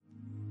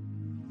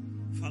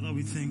Father,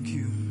 we thank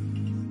you.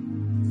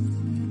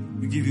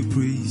 We give you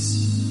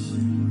praise.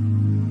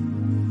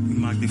 We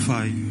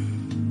magnify you.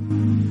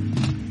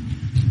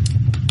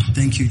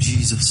 Thank you,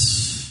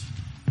 Jesus.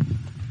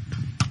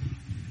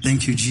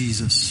 Thank you,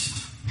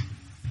 Jesus.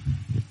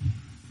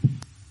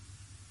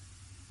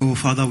 Oh,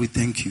 Father, we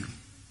thank you.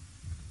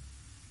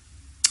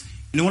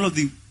 You know, one of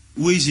the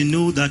ways you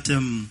know that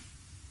the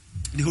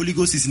Holy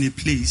Ghost is in a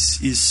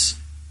place is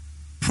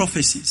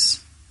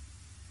prophecies.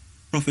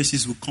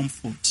 Prophecies will come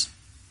forth.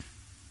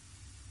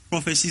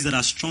 Prophecies that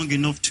are strong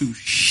enough to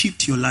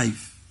shift your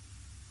life.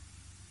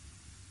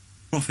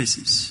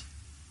 Prophecies.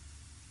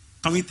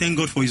 Can we thank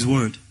God for His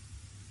word?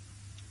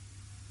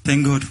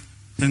 Thank God.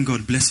 Thank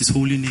God. Bless His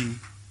holy name.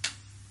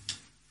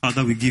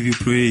 Father, we give you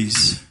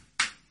praise.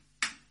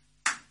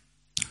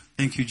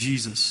 Thank you,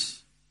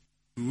 Jesus.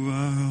 You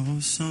are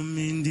awesome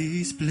in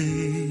this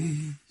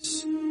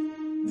place,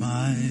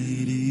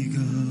 mighty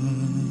God.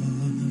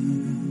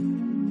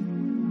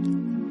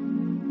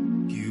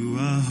 You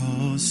are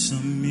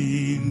awesome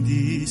in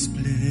this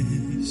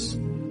place,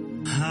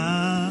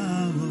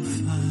 our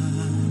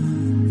Father.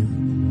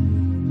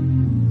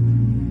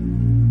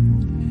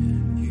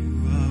 You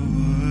are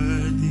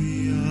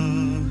worthy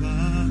of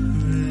our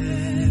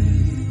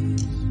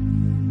praise.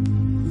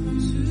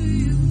 To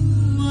you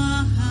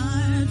our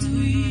heart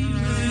we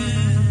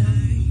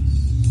raise.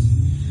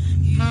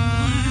 You are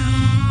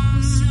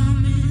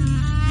awesome in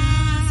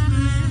this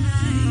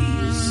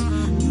place,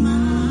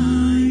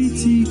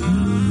 mighty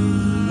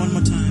God. One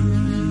more time.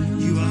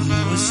 You are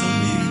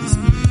awesome in this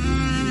place.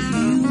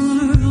 You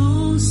are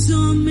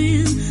awesome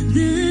in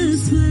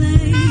this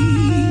place,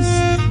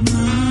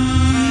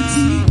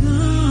 mighty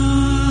God.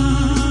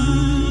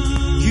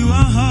 You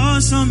are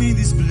awesome in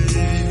this place.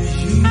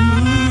 You are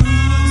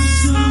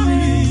awesome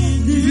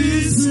in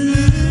this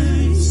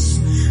place,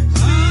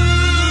 our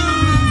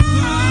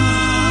Father.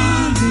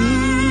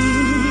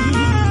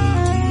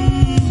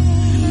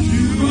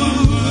 You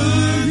are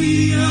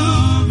worthy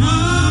of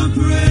our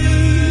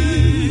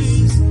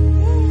praise.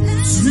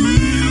 To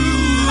you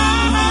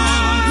our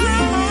heart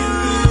we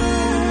raise.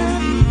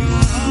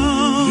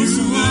 You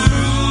are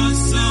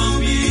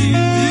awesome in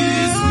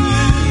this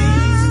place,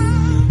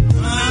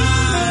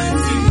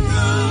 mighty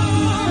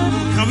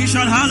God. Can we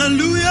shout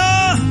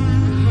hallelujah?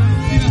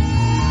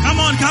 Come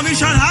on, can we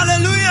shout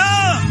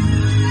hallelujah?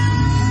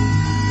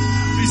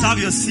 Please have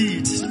your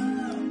seat.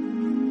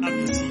 Have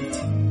your seat.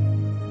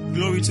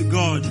 Glory to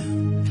God.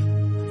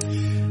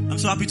 I'm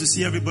so happy to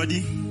see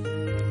everybody.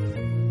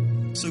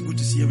 So good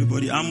to see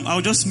everybody.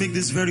 I'll just make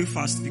this very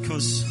fast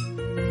because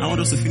I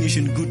want us to finish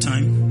in good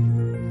time.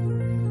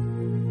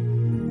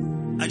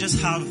 I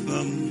just have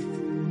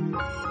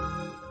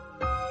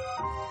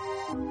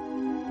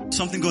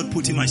something God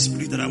put in my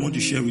spirit that I want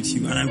to share with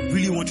you, and I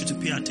really want you to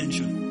pay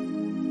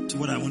attention to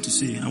what I want to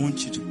say. I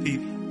want you to pay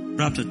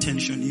rapt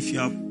attention. If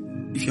you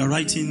are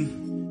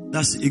writing,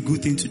 that's a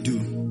good thing to do.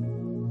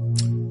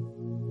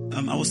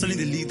 I was telling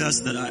the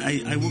leaders that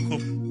I woke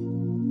up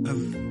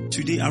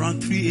today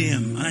around 3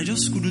 a.m. and I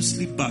just couldn't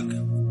sleep back.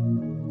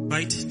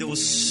 Right? There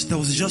was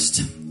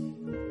just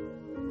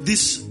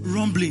this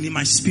rumbling in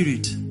my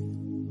spirit.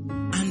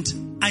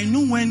 And I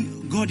know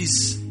when God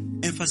is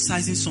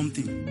emphasizing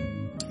something.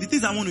 The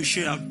things I want to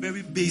share are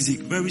very basic,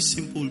 very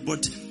simple,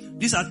 but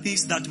these are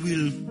things that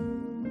will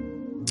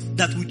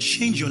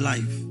change your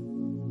life.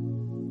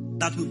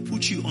 That will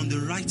put you on the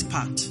right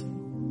path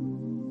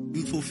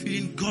in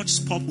fulfilling God's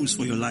purpose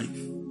for your life.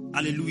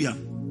 Hallelujah.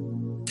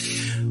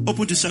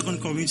 Open to 2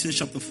 Corinthians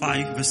chapter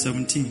 5, verse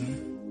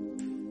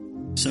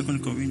 17. 2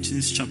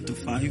 Corinthians chapter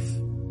 5,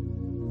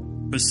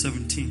 verse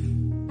 17.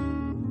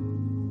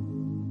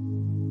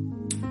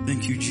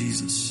 Thank you,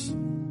 Jesus.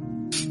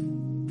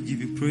 I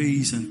give you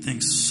praise and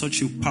thanks.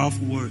 Such a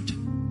powerful word.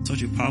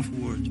 Such a powerful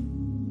word.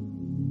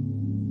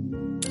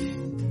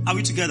 Are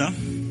we together?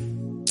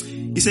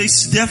 It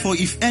says, therefore,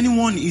 if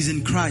anyone is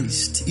in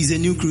Christ, is a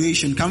new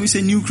creation. Can we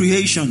say new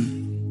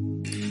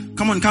creation?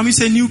 Come on, can we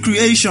say new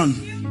creation?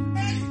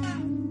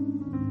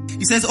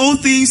 It says, all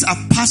things are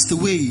passed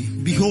away.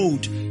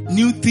 Behold,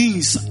 new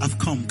things have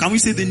come. Can we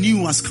say the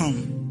new has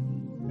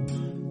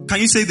come? Can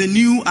you say the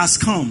new has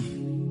come?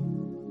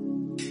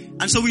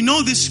 And so we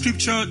know this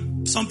scripture,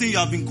 something you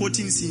have been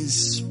quoting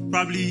since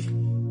probably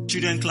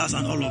children class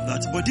and all of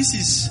that. But this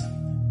is,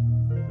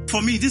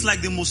 for me, this is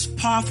like the most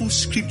powerful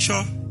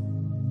scripture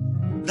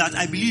that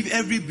I believe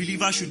every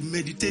believer should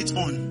meditate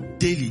on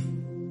daily.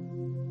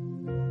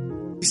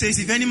 He says,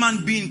 if any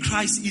man be in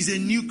Christ, is a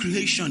new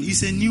creation,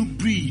 is a new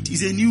breed,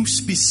 is a new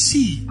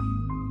species.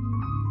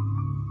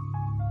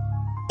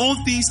 All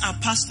things are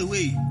passed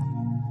away.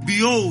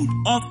 Behold,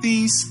 all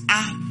things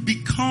are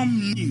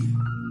become new.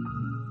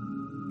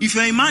 If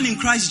you're a man in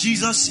Christ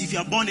Jesus, if you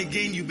are born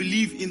again, you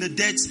believe in the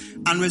death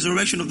and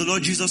resurrection of the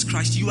Lord Jesus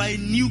Christ, you are a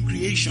new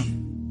creation.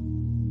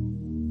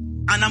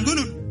 And I'm going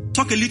to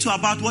talk a little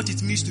about what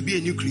it means to be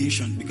a new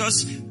creation,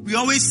 because we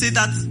always say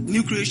that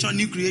new creation,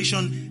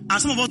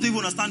 and some of us don't even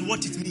understand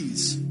what it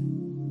means.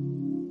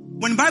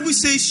 When the Bible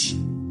says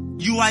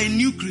you are a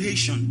new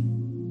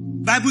creation,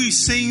 Bible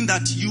is saying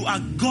that you are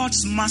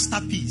God's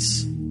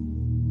masterpiece.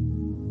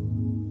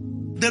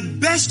 The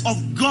best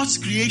of God's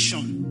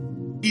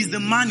creation is the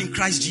man in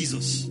Christ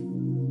Jesus.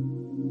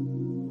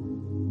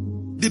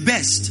 The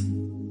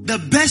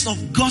best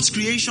of God's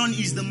creation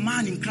is the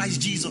man in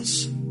Christ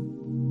Jesus.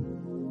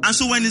 And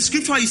so when the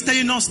scripture is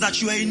telling us that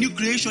you are a new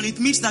creation, it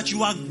means that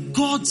you are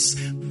God's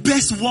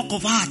best work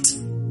of art.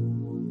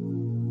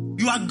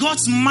 You are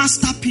God's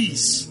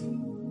masterpiece.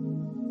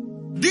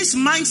 This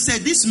mindset,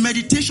 this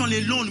meditation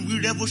alone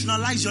will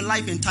revolutionize your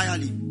life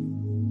entirely.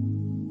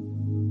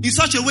 In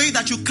such a way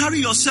that you carry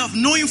yourself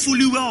knowing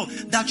fully well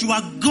that you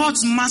are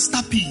God's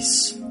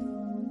masterpiece.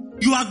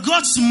 You are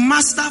God's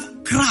master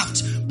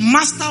craft,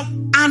 master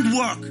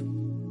handwork,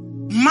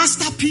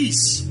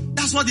 masterpiece.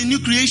 That's what the new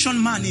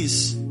creation man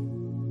is.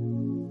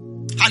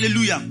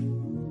 Hallelujah.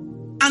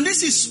 And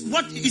this is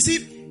what, you see,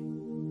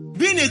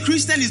 being a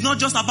Christian is not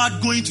just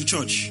about going to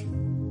church.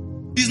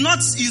 It's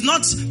not,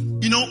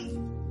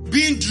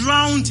 being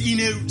drowned in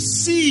a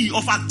sea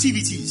of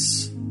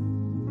activities.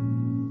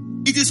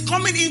 It is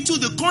coming into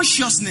the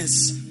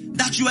consciousness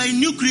that you are a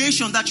new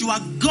creation, that you are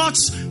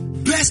God's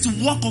best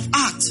work of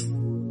art,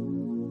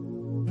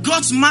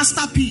 God's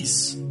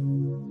masterpiece,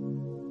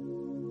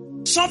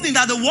 something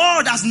that the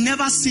world has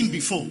never seen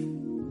before,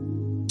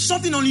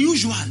 something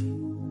unusual.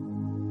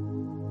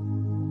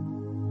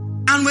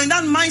 And when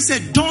that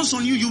mindset dawns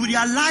on you, you will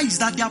realize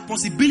that there are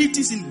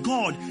possibilities in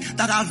God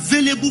that are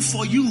available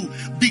for you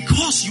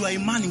because you are a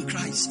man in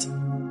Christ.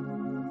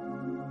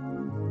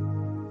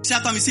 Say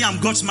after me, say, I'm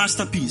God's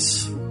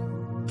masterpiece.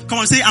 Come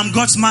on, say, I'm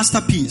God's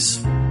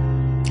masterpiece.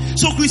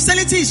 So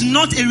Christianity is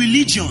not a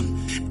religion.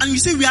 And you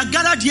see, we are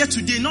gathered here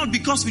today not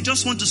because we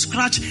just want to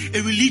scratch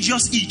a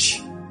religious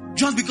itch,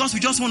 just because we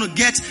just want to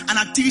get an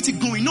activity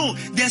going. No,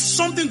 there's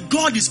something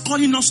God is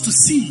calling us to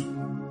see.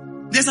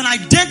 There's an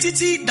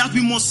identity that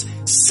we must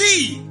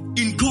see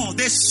in God.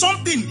 There's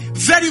something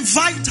very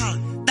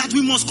vital that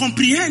we must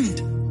comprehend.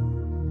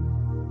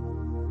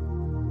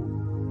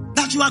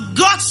 That you are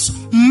God's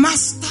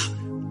master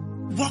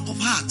work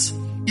of art.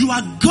 You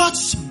are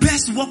God's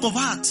best work of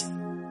art.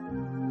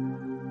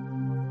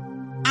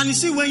 And you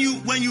see, when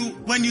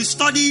you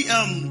study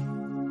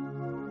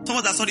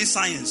someone that studies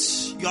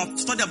science, you have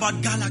studied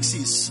about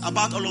galaxies,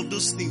 about all of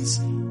those things.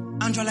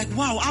 And you're like,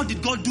 wow, how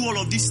did God do all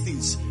of these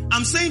things?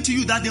 I'm saying to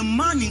you that the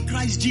man in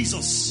Christ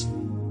Jesus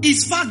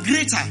is far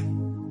greater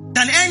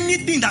than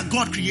anything that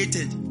God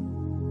created.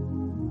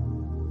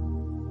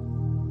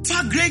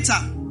 Far greater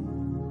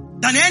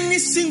than any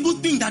single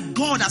thing that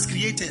God has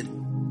created.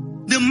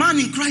 The man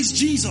in Christ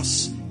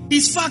Jesus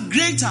is far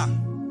greater.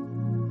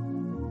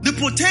 The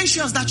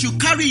potentials that you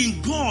carry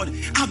in God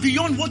are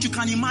beyond what you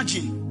can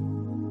imagine.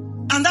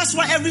 And that's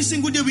why every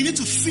single day we need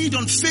to feed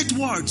on faith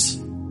words.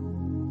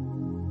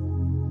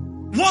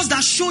 Words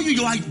that show you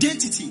your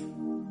identity.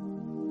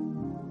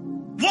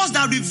 Words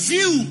that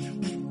reveal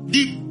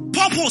the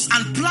purpose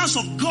and plans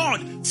of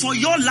God for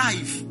your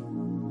life.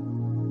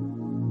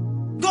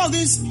 God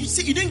didn't,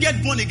 you didn't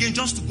get born again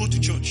just to go to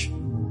church.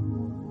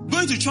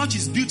 Going to church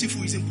is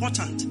beautiful, is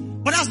important.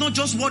 But that's not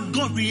just what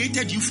God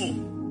created you for.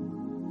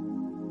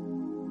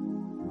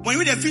 When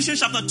you read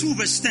Ephesians chapter 2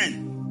 verse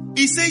 10,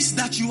 it says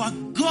that you are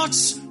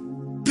God's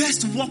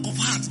best work of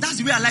art. That's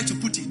the way I like to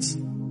put it.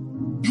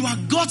 You are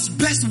God's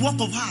best work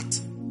of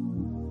art.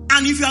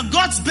 And if you are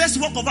God's best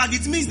work of art,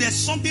 it means there's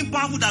something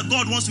powerful that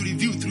God wants to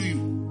reveal through you.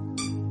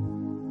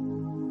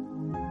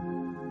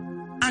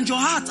 And your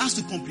heart has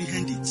to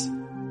comprehend it.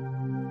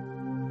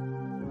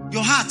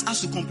 Your heart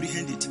has to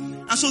comprehend it.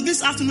 And so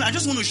this afternoon, I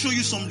just want to show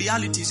you some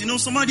realities. I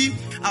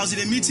was in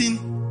a meeting,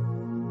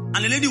 and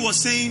the lady was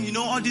saying,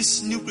 all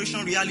these new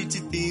creation reality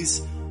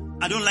things,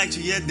 I don't like to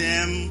hear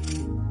them.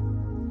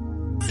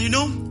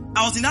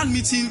 I was in that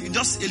meeting,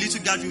 just a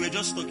little gathering, we were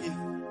just talking.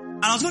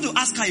 And I was going to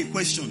ask her a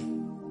question.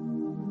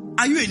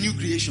 Are you a new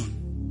creation?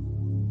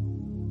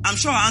 I'm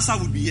sure her answer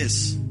would be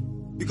yes.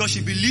 Because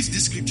she believes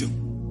this scripture.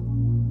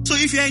 So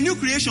if you're a new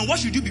creation, what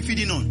should you be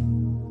feeding on?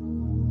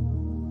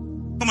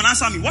 Come on,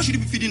 answer me. What should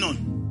you be feeding on?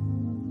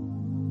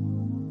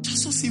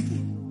 Just so simple.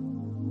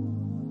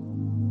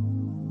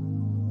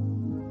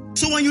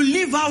 So when you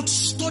live out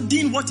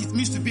studying what it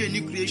means to be a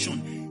new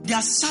creation, there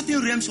are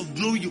certain realms of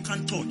glory you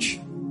can't touch.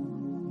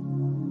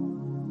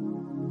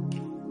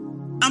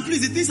 And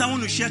please, the things I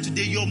want to share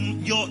today, your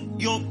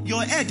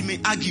head may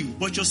argue,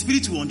 but your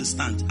spirit will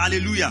understand.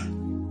 Hallelujah.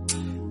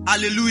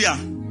 Hallelujah.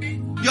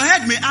 Your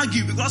head may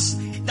argue because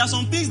there are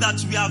some things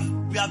that we have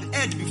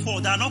heard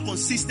before that are not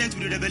consistent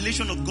with the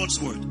revelation of God's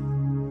word.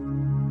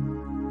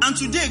 And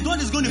today,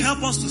 God is going to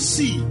help us to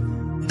see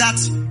that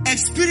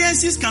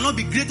experiences cannot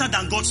be greater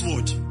than God's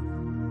word.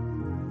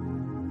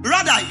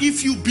 Rather,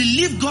 if you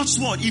believe God's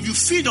word, if you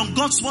feed on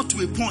God's word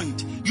to a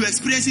point, your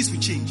experiences will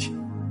change.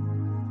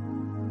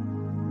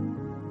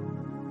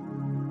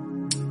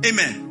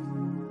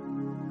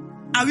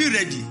 Amen. Are we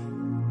ready?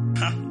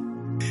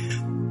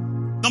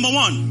 Number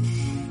one,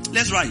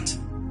 let's write.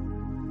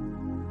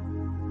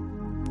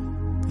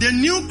 The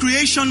new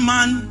creation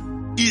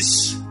man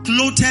is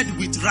clothed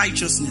with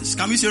righteousness.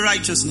 Can we say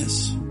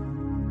righteousness?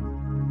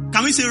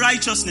 Can we say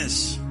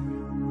righteousness?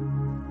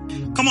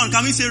 Come on,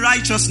 can we say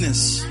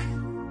righteousness?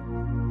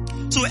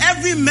 So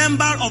every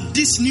member of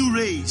this new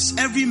race,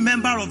 every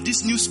member of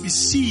this new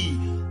species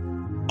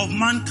of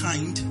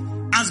mankind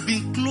has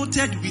been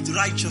clothed with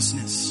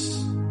righteousness.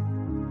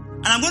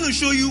 And I'm going to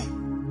show you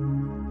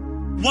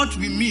what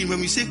we mean when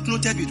we say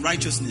clothed with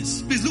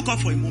righteousness. Please look up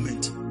for a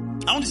moment.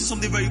 I want to say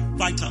something very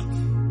vital.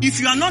 If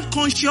you are not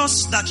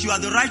conscious that you are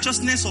the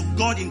righteousness of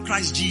God in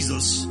Christ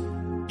Jesus,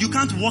 you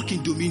can't walk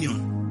in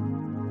dominion.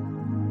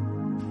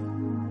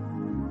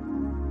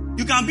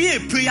 You can be a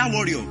prayer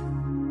warrior,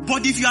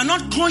 but if you are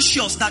not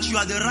conscious that you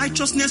are the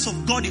righteousness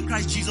of God in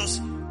Christ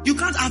Jesus, you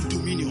can't have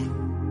dominion.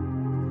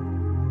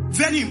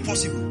 Very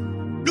impossible.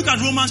 Look at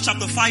Romans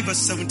chapter 5 verse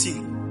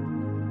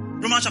 17.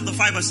 Romans chapter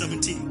 5 verse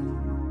 17.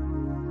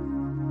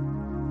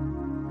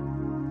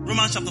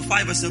 Romans chapter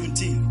 5 verse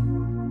 17.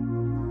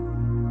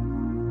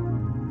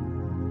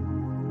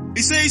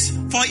 It says,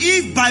 for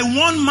if by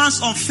one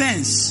man's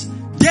offense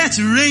death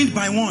reigned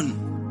by one,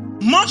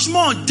 much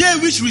more they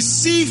which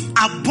receive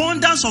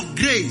abundance of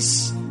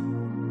grace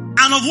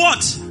and of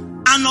what?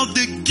 And of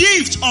the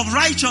gift of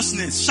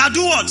righteousness shall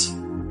do what?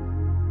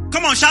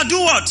 Come on, shall do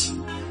what?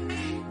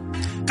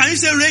 Can you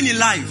say reign in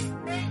life?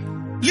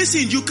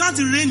 Listen, you can't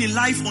reign in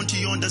life until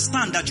you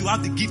understand that you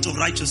have the gift of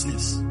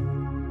righteousness.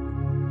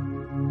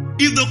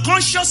 If the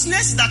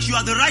consciousness that you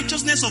are the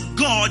righteousness of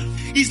God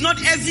is not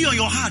heavy on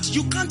your heart,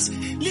 you can't.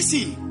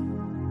 Listen.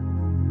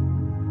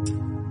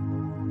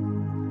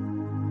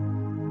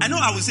 I know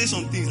I will say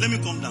some things. Let me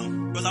calm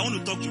down because I want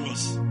to talk to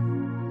us.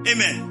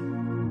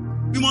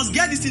 Amen. We must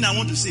get this thing I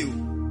want to say.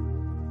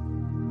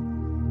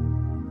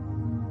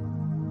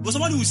 But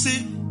somebody will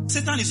say,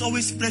 Satan is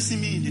always pressing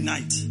me in the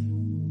night.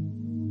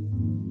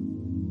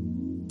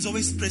 He's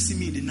always pressing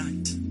me in the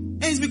night.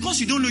 And it's because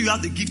you don't know you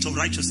have the gift of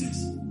righteousness.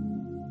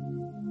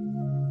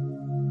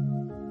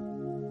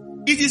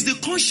 It is the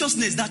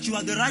consciousness that you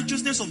are the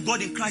righteousness of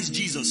God in Christ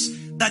Jesus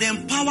that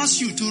empowers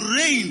you to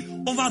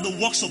reign over the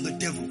works of the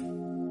devil.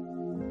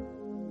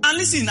 And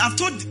listen, I've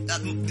told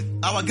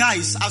our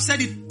guys, I've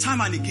said it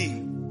time and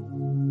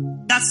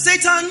again, that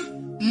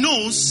Satan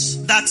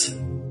knows that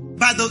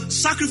by the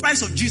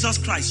sacrifice of Jesus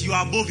Christ, you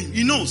are above him.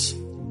 He knows.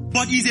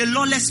 But he's a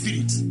lawless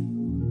spirit.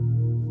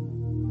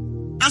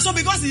 And so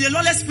because he's a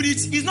lawless spirit,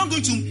 he's not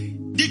going to,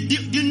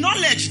 the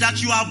knowledge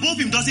that you are above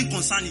him doesn't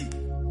concern him.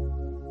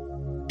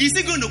 Is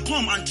he going to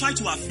come and try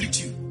to afflict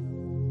you?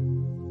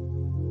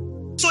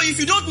 So if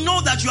you don't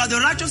know that you are the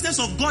righteousness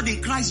of God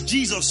in Christ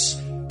Jesus,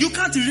 you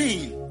can't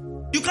reign.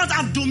 You can't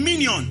have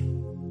dominion.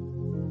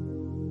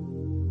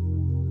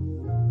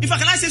 If I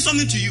can say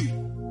something to you,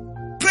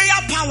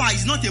 prayer power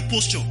is not a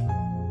posture.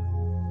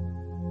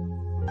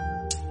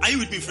 Are you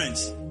with me,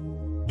 friends?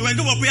 When you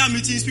go for prayer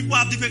meetings, people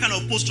have different kind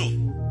of posture.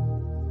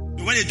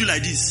 When they do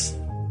like this,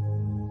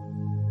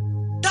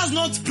 that's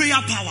not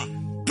prayer power.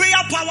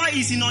 Prayer power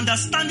is in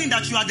understanding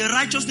that you are the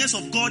righteousness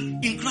of God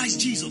in Christ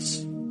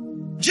Jesus.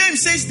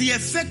 James says the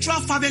effectual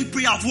fervent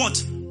prayer of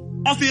what?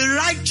 Of a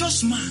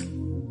righteous man.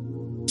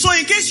 So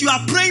in case you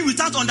are praying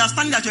without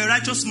understanding that you're a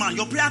righteous man,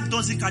 your prayer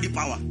doesn't carry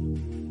power.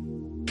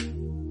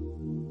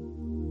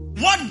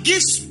 What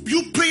gives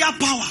you prayer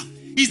power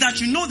is that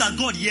you know that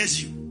God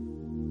hears you.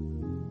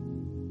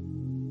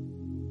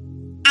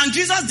 And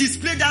Jesus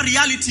displayed that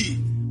reality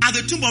at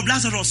the tomb of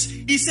Lazarus.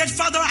 He said,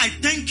 Father, I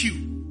thank you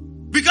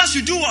because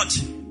you do what?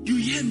 You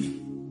hear me.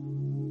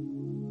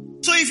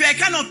 So if you're a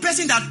kind of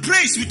person that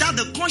prays without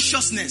the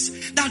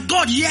consciousness that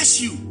God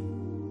hears you,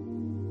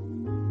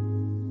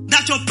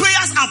 that your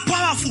prayers are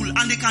powerful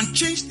and they can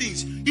change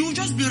things, you will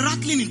just be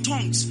rattling in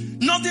tongues.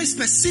 Nothing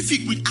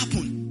specific will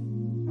happen.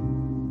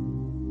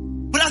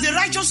 But as a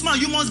righteous man,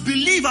 you must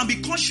believe and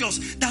be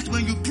conscious that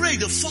when you pray,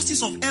 the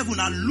forces of heaven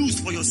are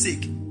loosed for your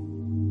sake.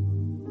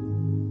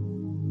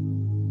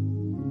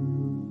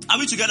 Are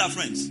we together,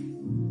 friends?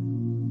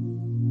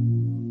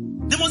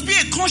 There must be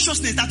a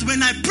consciousness that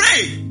when I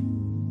pray,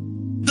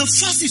 the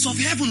forces of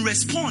heaven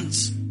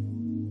responds.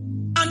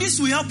 And this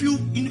will help you,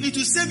 it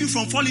will save you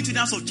from falling into the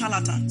hands of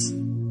charlatans.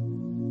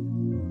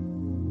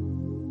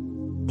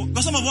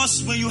 Because some of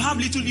us, when you have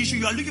little issue,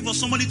 you are looking for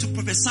somebody to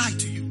prophesy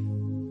to you.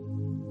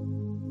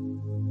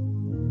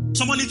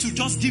 Somebody to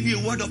just give you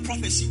a word of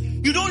prophecy.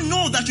 You don't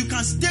know that you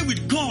can stay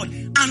with God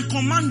and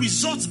command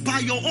results by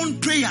your own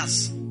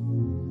prayers.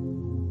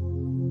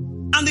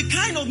 And the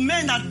kind of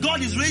men that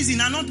God is raising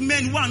are not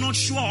men who are not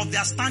sure of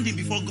their standing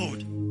before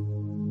God.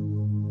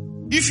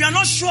 If you are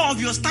not sure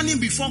of your standing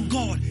before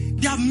God,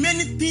 there are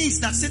many things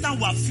that Satan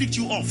will afflict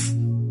you of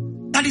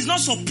that is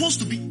not supposed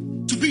to be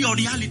your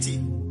reality.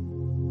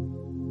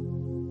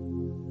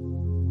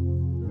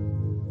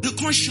 The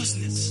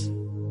consciousness.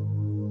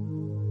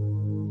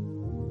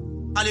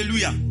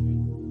 Hallelujah.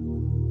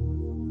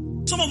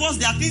 Some of us,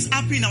 there are things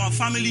happening in our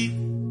family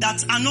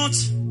that are not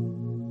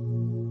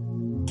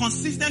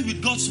consistent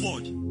with God's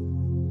word.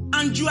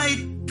 And you are a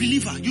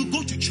believer. You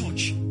go to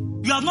church.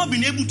 You have not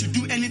been able to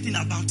do anything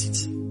about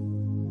it.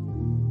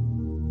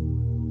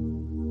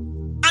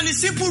 And the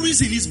simple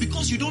reason is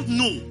because you don't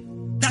know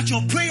that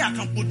your prayer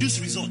can produce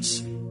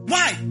results.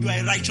 Why? You are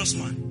a righteous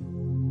man.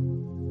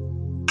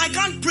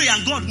 can't pray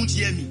and God won't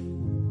hear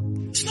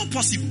me. It's not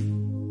possible.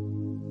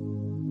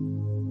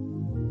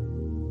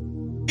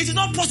 It is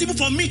not possible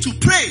for me to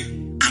pray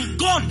and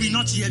God will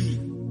not hear me.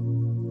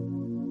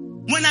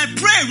 When I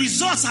pray,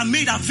 results are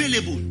made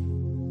available.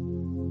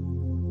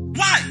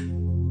 Why?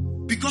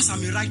 Because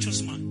I'm a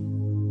righteous man.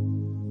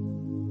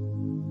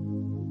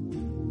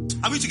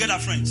 Are we together,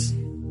 friends?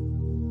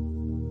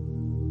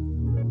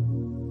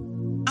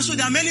 And so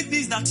there are many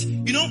things that,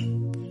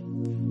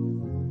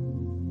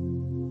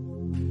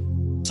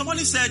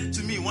 somebody said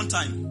to me one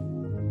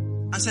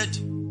time, I said,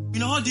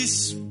 all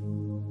these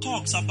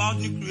talks about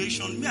new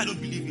creation, me, I don't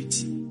believe it.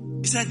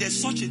 He said there's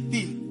such a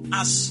thing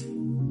as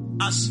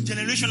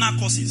generational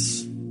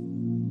curses.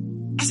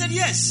 I said,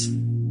 yes,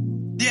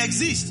 they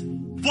exist.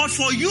 But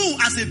for you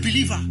as a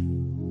believer,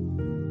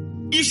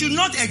 it should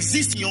not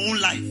exist in your own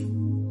life.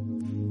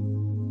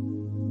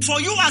 For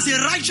you as a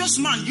righteous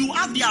man, you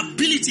have the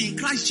ability in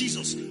Christ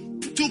Jesus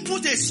to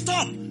put a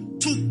stop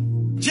to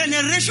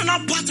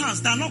generational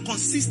patterns that are not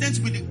consistent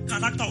with the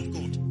character of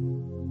God.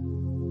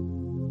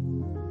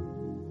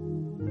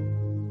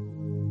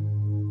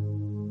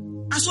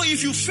 And so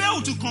if you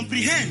fail to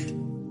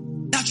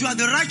comprehend that you are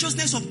the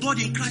righteousness of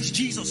God in Christ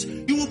Jesus,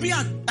 you will be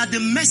at the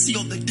mercy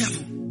of the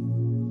devil.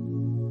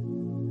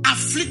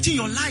 Afflicting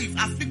your life,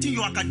 afflicting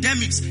your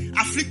academics,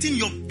 afflicting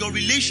your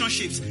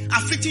relationships,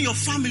 afflicting your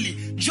family,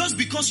 just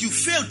because you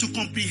fail to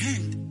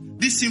comprehend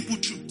this simple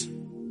truth.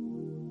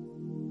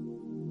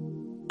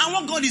 And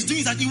what God is doing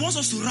is that He wants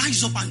us to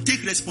rise up and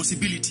take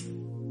responsibility.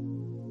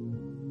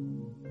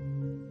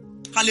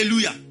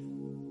 Hallelujah.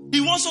 He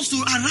wants us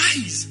to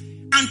arise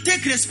and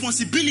take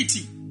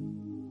responsibility.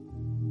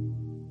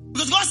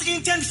 Because God's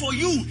intent for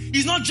you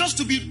is not just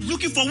to be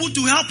looking for who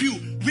to help you,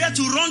 where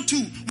to run to,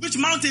 which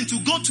mountain to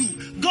go to.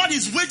 God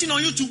is waiting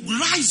on you to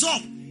rise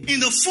up in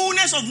the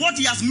fullness of what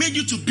He has made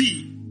you to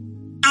be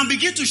and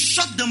begin to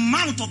shut the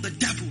mouth of the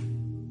devil.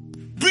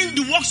 Bring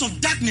the works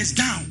of darkness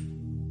down.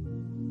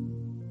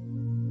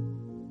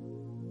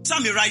 Say,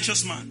 I'm a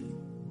righteous man.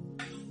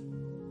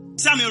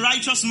 Say, I'm a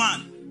righteous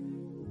man.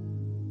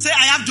 Say,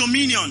 I have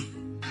dominion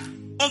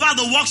over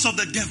the works of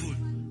the devil.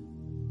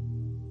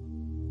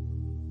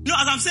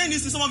 As I'm saying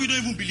this, some of you don't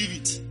even believe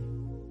it.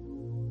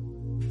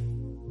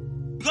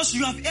 Because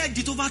you have heard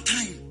it over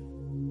time.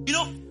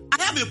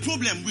 I have a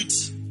problem with,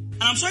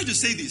 and I'm sorry to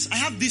say this, I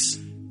have this,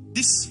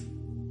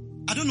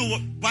 I don't know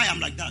why I'm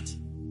like that.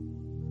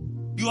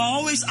 You are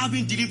always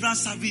having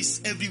deliverance service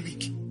every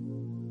week.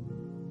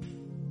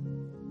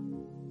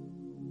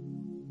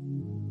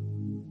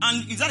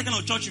 And if that's the kind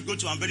of church you go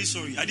to, I'm very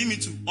sorry. I didn't mean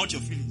to hurt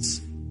your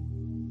feelings.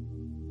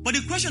 But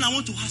the question I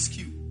want to ask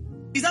you,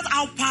 is that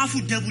how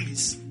powerful the devil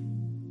is?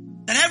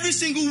 That every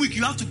single week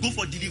you have to go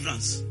for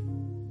deliverance.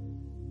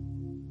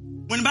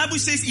 When the Bible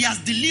says He has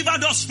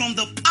delivered us from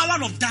the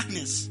power of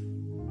darkness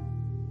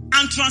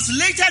and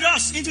translated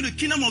us into the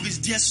kingdom of His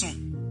dear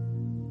Son.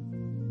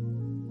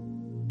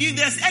 If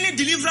there's any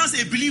deliverance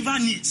a believer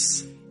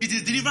needs, it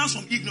is deliverance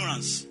from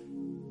ignorance.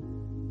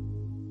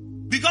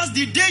 Because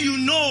the day you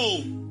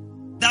know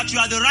that you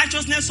are the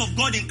righteousness of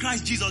God in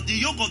Christ Jesus, the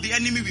yoke of the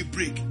enemy will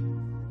break.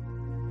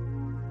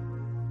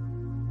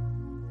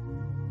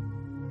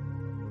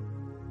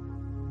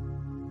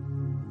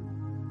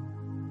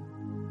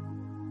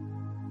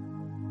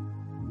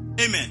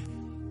 Amen.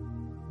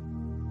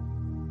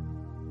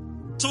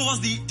 Some of us,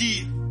 the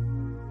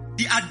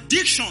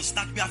addictions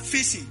that we are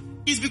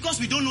facing is because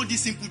we don't know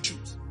this simple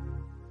truth.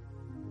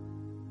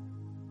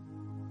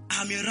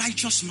 I'm a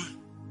righteous man.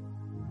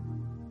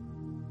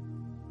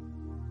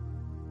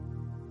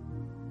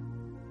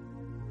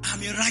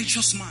 I'm a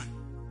righteous man.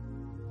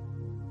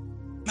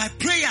 My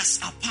prayers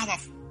are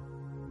powerful.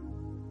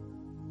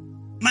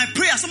 My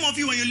prayer, some of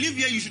you, when you live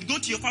here, you should go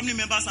to your family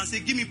members and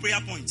say, give me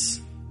prayer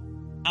points.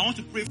 I want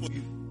to pray for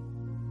you.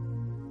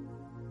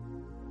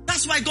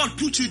 That's why God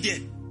put you there.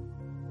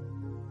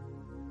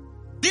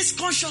 This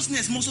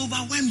consciousness must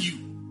overwhelm you.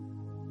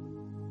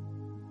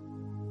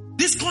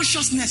 This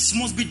consciousness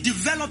must be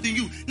developed in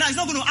you. Now, it's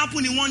not going to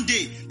happen in one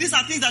day. These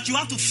are things that you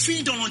have to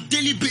feed on a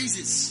daily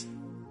basis.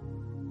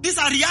 These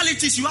are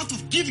realities you have to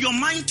give your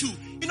mind to.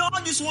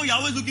 All this one, you're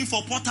always looking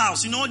for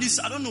portals. This,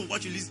 I don't know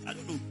what you listen. I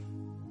don't know.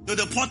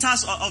 The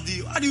portals of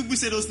the, how do you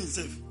say those things?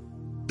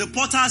 The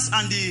portals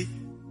and the,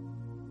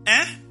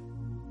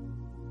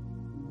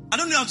 I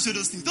don't know how to say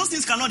those things. Those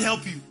things cannot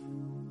help you.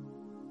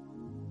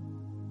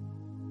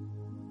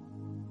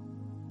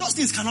 Those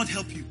things cannot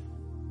help you.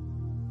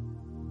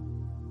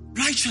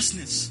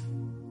 Righteousness.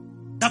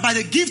 That by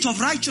the gift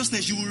of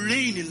righteousness you will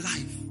reign in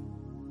life.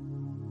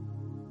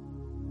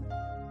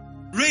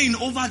 Reign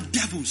over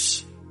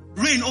devils.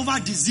 Reign over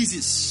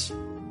diseases.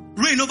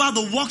 Reign over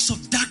the works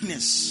of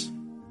darkness.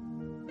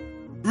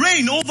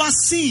 Reign over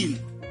sin.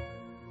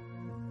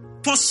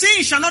 For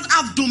sin shall not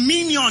have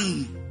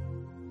dominion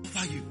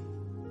over you.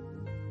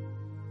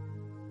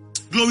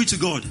 Glory to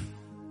God.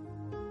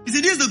 You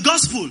see, this is the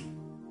gospel.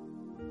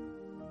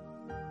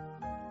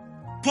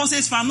 Paul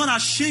says, for I'm not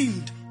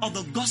ashamed of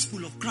the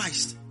gospel of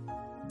Christ.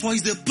 For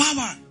it's the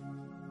power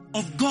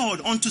of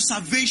God unto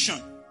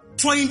salvation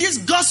For in this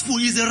gospel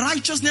is the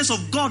righteousness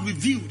of God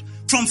revealed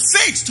from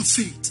faith to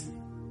faith.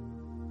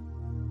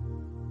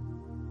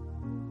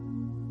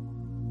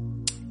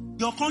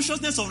 Your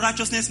consciousness of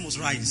righteousness must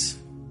rise.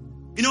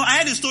 You know, I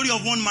heard a story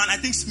of one man, I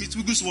think Smith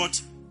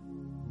Wigglesworth.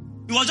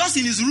 He was just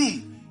in his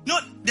room. You know,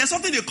 there's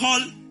something they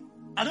call,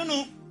 I don't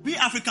know, we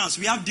Africans,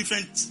 we have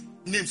different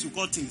names we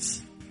call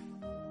things.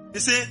 They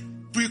say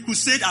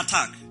pre-crusade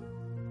attack.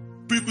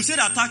 Pre-crusade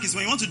attack is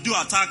when you want to do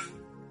attack,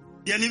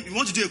 the enemy, you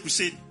want to do a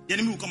crusade, the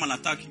enemy will come and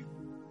attack you.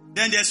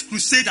 Then there's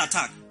crusade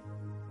attack.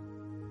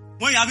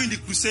 When you're having the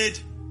crusade,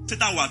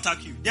 Satan will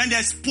attack you. Then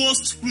there's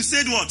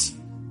post-crusade what?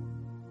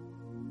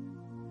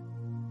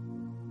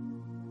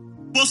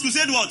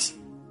 Post-crusade what?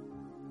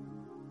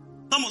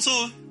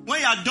 So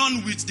when you are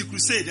done with the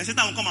crusade, then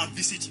Satan will come and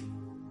visit you.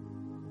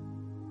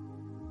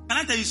 Can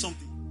I tell you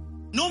something?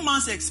 No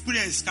man's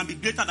experience can be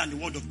greater than the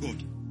word of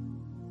God.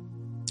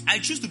 I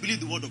choose to believe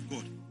the word of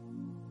God.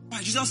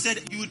 Why? Jesus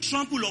said, you will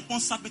trample upon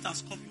serpents and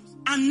scorpions,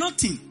 and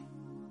nothing.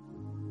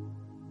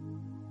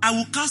 I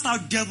will cast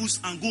out devils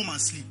and go home and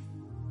sleep.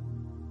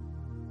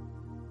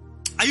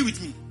 Are you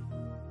with me?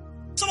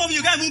 Some of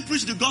you can't even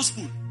preach the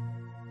gospel.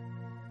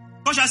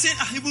 Because you are saying,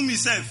 even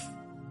myself.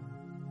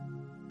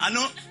 I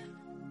know.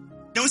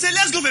 They will say,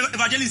 let's go for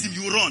evangelism.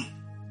 You will run.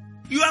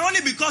 You are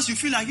running because you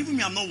feel like, even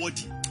me, I'm not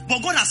worthy.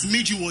 But God has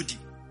made you worthy.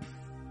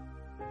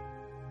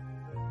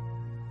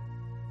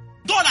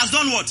 God has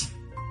done what?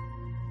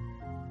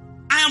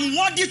 I am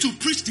worthy to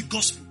preach the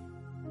gospel.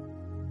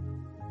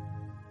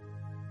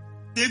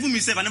 Even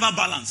myself, I never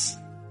balance.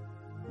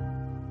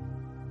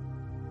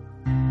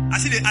 I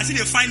see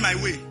they find my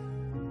way.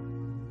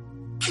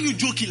 Why are you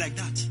joking like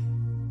that?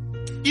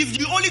 If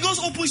the Holy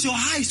Ghost opens your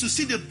eyes to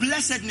see the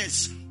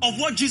blessedness of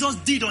what Jesus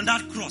did on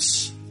that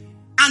cross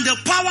and the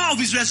power of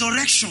his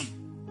resurrection,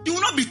 you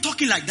will not be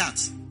talking like that.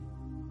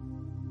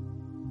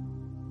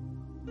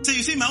 So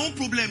you see, my own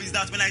problem is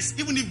that when I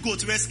even if go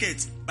to wear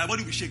skirts, my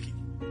body will be shaking.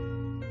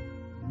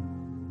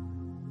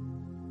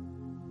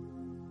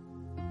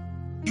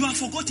 You have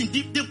forgotten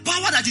the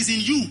power that is in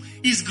you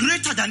is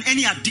greater than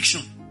any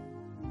addiction,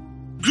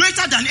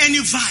 greater than any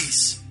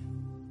vice,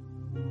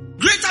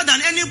 greater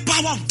than any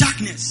power of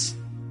darkness.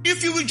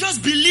 If you will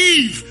just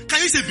believe,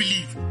 can you say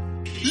believe?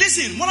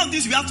 Listen, one of the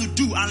things we have to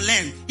do and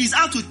learn is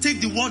how to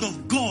take the word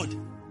of God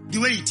the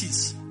way it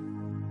is.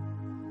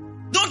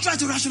 Don't try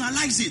to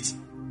rationalize it.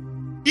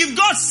 If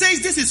God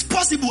says this is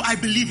possible, I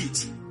believe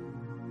it.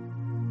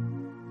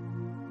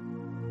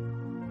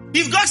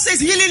 If God says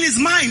healing is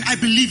mine, I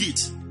believe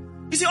it.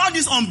 You see, all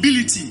this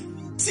humility.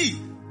 See,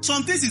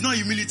 some things is not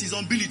humility, it's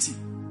humility.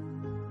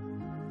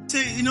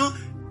 Say, we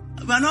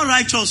are not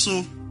righteous,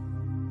 so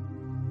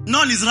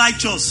none is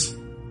righteous.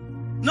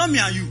 Not me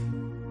and you.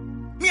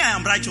 Me, I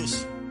am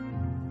righteous.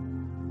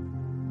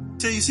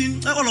 Say, you see,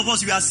 all of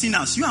us, we are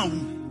sinners. You and who?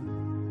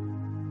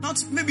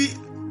 Not, maybe,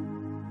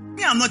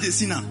 me, I'm not a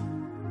sinner.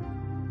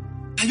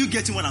 Are you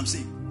getting what I'm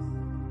saying?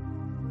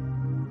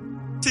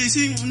 Say, you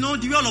see,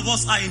 the way all of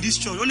us are in this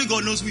church, only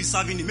God knows who is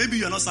serving him. Maybe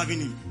you are not serving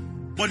him.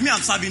 But me,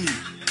 I'm serving him.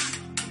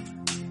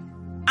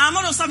 I'm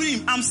not serving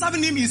him. I'm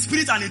serving him in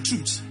spirit and in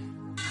truth.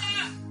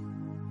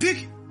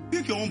 Pick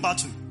your own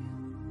battle.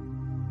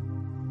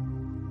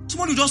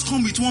 Somebody just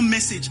come with one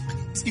message.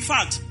 In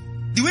fact,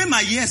 the way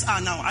my ears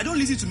are now, I don't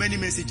listen to many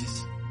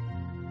messages.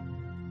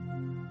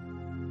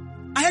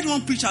 I heard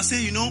one preacher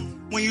say,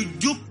 when you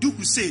do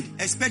crusade,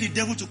 expect the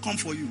devil to come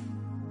for you.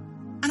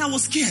 And I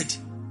was scared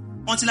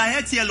until I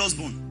heard T.L.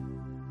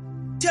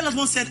 Osborne. T.L.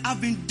 Osborne said, I've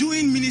been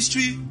doing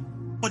ministry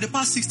for the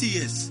past 60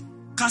 years,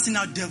 casting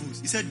out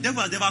devils. He said,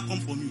 devil has never come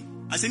for me.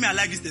 I said, I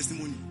like this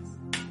testimony.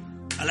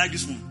 I like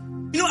this one.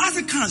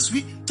 Africans,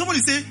 somebody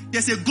say,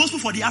 there's a gospel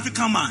for the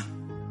African man.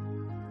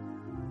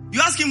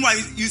 You ask him why,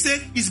 you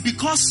say, it's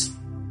because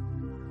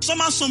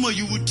somehow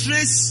you will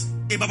trace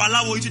a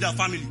Babalawo into their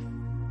family.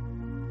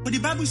 But the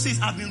Bible says,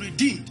 I've been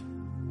redeemed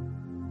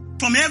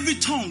from every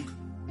tongue,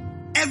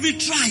 every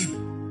tribe.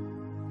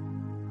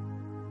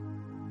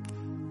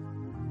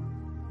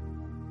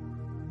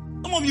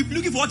 Some of you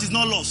looking for what is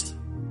not lost.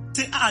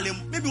 Say,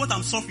 maybe what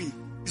I'm suffering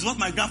is what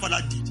my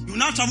grandfather did. You will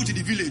now travel to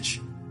the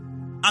village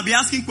and be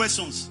asking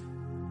questions.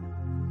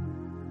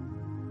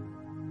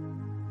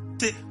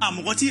 Say,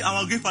 our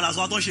grandfather's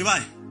what's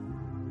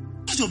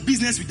your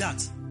business with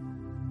that?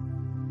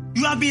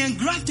 You are being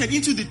engrafted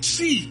into the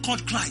tree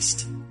called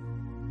Christ.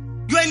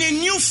 You are in a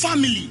new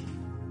family.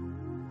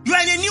 You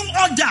are in a new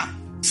order.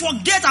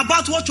 Forget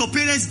about what your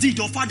parents did,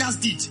 your fathers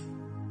did.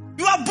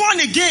 You are born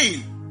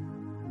again.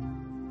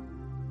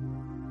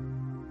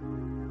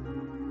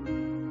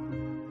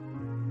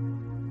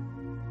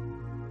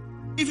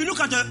 If you look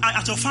at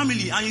your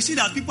family and you see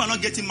that people are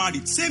not getting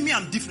married, say, me,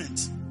 I'm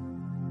different.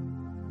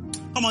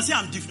 Come on, say,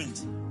 I'm different.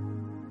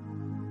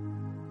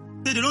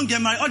 Say, they don't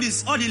get married. All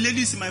the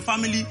ladies in my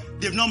family,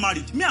 they've not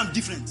married. Me, I'm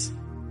different.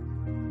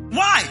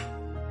 Why?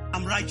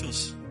 I'm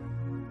righteous.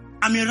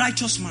 I'm a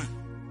righteous man.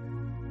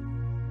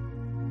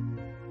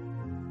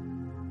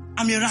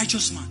 I'm a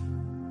righteous man.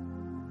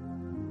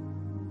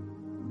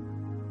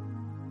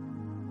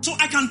 So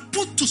I can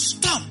put to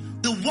stop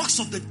the works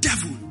of the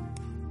devil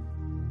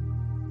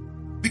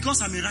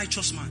Because I'm a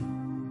righteous man.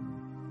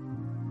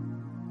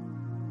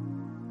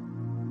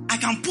 I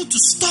can put to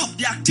stop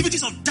the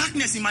activities of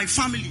darkness in my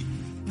family.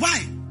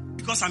 Why?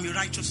 Because I'm a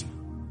righteous man.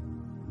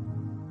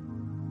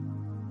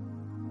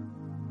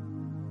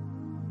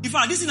 In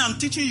fact, this thing I'm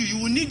teaching you,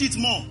 you will need it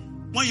more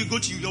when you go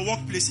to your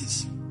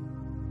workplaces.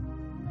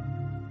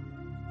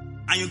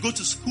 And you go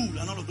to school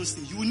and all of those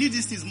things. You will need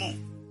these things more.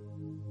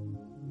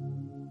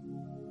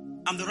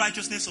 I'm the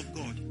righteousness of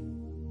God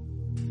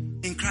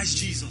in Christ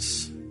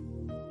Jesus.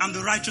 I'm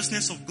the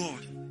righteousness of God.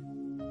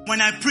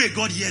 When I pray,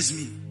 God hears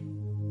me.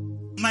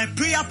 My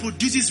prayer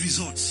produces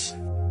results.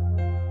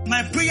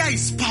 My prayer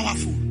is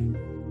powerful.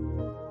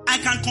 I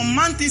can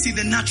command things in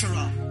the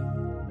natural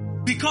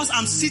because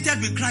I'm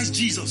seated with Christ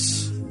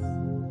Jesus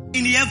in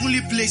the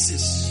heavenly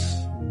places.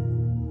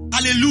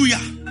 Hallelujah.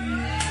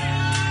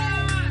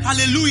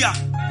 Hallelujah.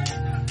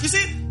 You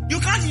see, you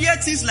can't hear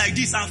things like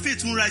this and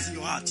faith won't rise in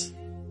your heart.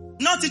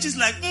 Not teachings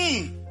like,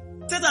 Satan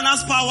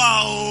has power.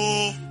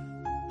 Oh.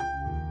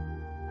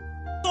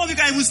 Some of you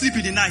can't even sleep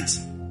in the night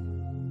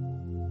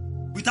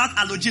without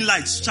halogen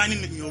lights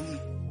shining in your room.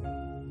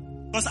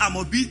 Because I'm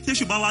a bit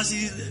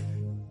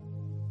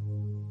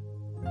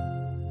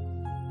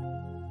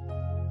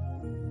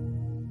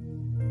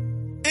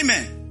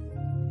Amen.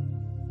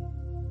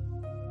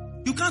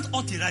 You can't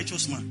hurt a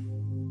righteous man.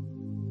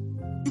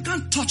 You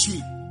can't touch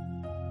me.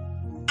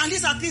 And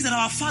these are things that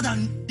our Father,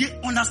 they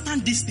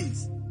understand these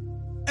things.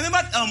 I remember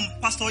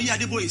Pastor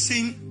Adebo is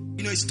saying,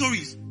 his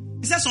stories.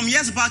 He said some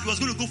years back he was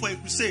going to go for a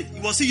crusade. He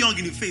was still young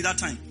in the faith that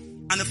time.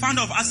 And the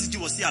founder of RCG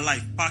was still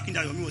alive. Parking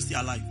Dayomi was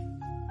still alive.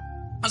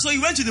 And so he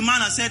went to the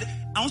man and said,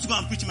 I want to go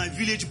and preach in my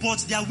village, but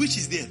there are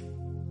witches there.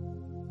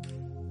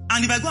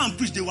 And if I go and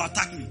preach, they will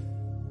attack me.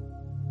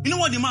 You know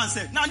what the man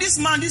said? Now this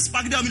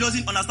Parking Dayomi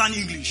doesn't understand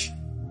English.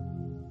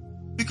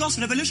 Because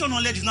revelation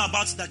knowledge is not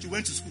about that you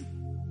went to school.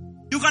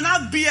 You can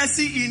have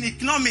BSc in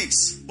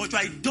economics, but you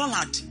are a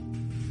dullard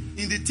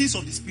in the things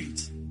of the spirit.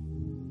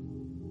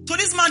 So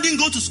this man didn't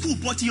go to school,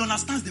 but he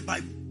understands the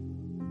Bible.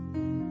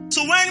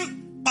 So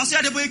when Pastor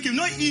Adeboye came,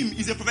 know him,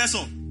 he's a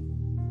professor,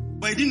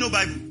 but he didn't know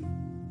Bible.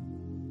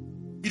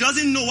 He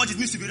doesn't know what it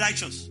means to be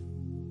righteous.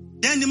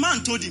 Then the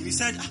man told him, he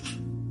said,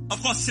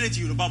 of course he said it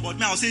in Yoruba, but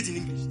now I'll say it in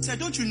English. He said,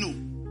 don't you know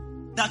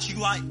that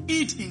you are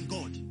hid in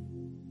God?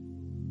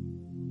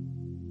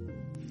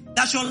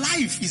 That your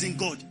life is in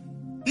God.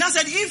 Now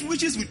said, if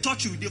witches will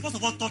touch you, they first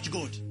of all touch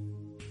God.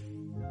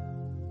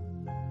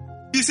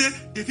 He said,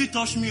 if he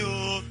touch me,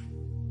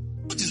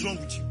 what is wrong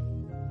with you?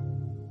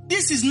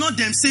 This is not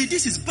them saying,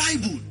 this is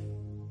Bible.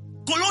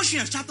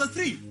 Colossians chapter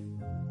 3.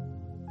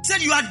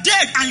 Said you are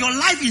dead and your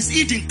life is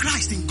hid in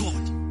Christ in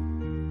God.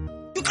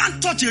 You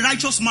can't touch a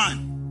righteous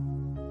man.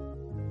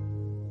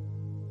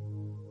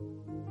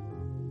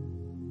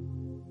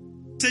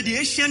 Said the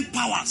ancient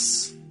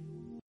powers.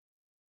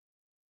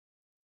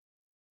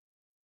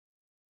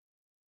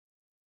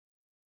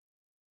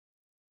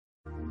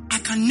 I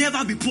can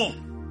never be poor.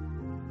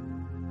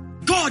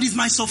 God is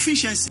my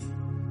sufficiency.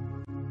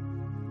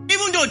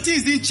 Even though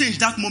things didn't change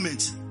that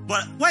moment.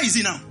 But where is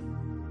he now?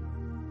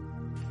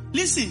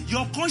 Listen,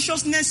 your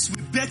consciousness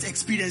will birth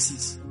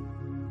experiences.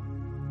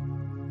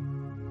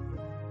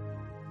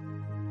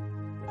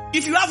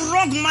 If you have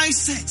wrong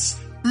mindsets,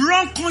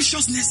 wrong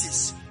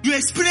consciousnesses, your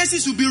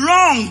experiences will be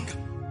wrong.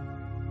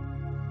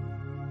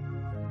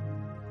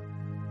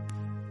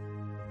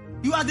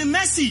 You are the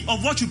mercy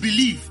of what you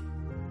believe.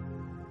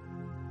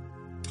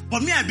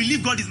 But me, I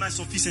believe God is my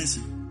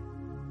sufficiency.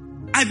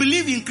 I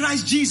believe in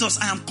Christ Jesus,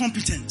 I am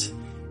competent.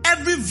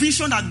 Every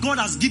vision that God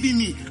has given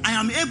me, I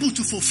am able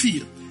to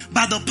fulfill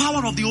by the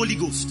power of the Holy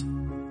Ghost.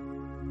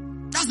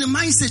 That's the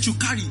mindset you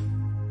carry.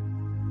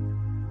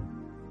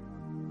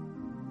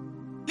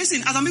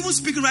 Listen, as I'm even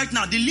speaking right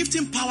now, the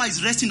lifting power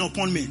is resting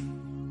upon me.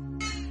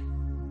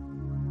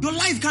 Your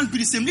life can't be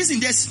the same.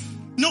 Listen,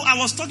 I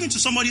was talking to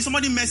somebody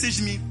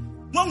messaged me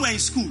when we were in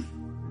school.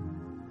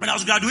 When I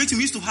was graduating,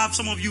 we used to have,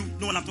 some of you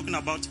know what I'm talking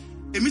about,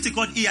 a meeting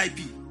called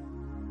EIP.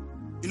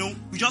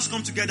 We just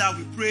come together,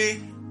 we pray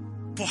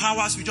for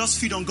hours, we just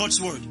feed on God's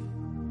word.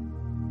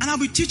 And I'll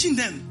be teaching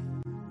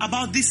them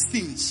about these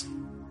things.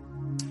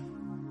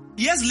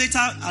 Years later,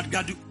 I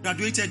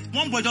graduated.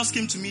 One boy just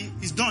came to me,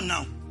 he's done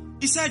now.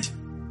 He said,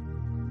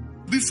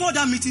 before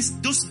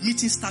those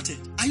meetings started,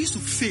 I used to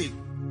fail.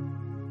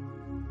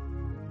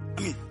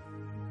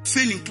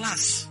 Fail in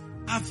class,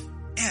 have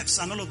F's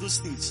and all of those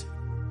things.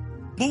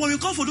 But when we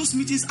come for those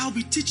meetings, I'll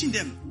be teaching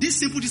them these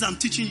simple things I'm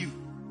teaching you.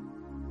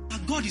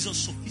 That God is your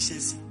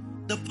sufficiency.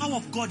 The power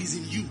of God is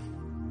in you.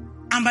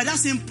 And by that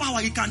same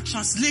power, it can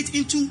translate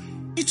into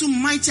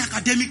mighty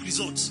academic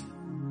results.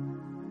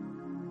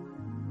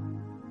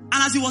 And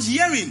as he was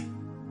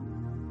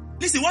hearing,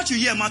 listen, what you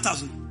hear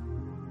matters.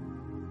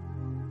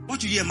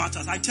 What you hear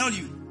matters, I tell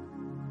you.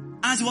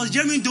 As he was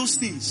hearing those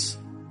things,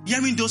 he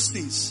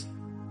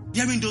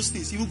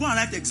will go and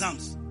write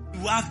exams. He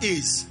will have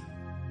A's.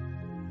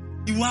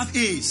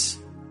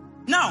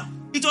 Now,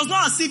 it was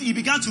not as if he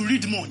began to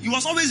read more. He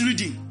was always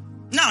reading.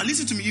 Now,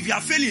 listen to me. If you are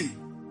failing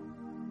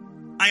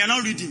and you're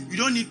not reading, you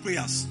don't need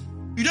prayers.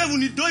 You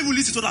don't even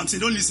listen to what I'm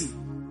saying. Don't listen.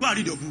 Go and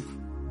read your book.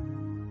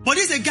 But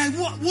this is a guy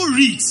who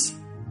reads,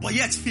 but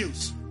yet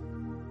fails.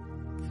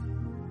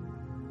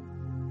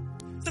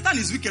 Satan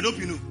is wicked, hope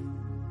you know.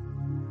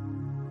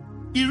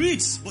 He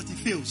reads, but he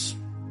fails.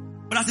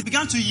 But as he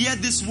began to hear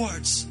these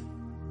words,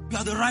 you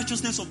are the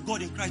righteousness of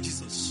God in Christ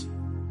Jesus.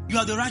 You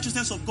are the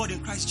righteousness of God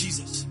in Christ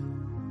Jesus.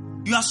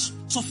 You are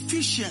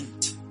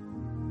sufficient.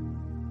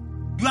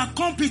 You are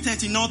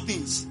competent in all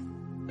things.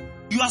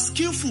 You are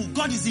skillful.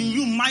 God is in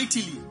you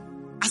mightily.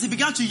 As he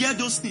began to hear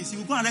those things, he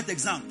will go and write the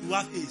exam. You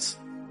have A's.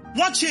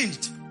 What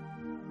changed?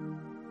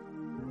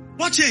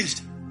 What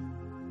changed?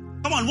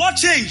 Come on, what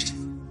changed?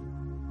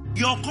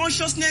 Your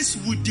consciousness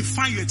will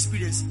define your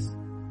experiences.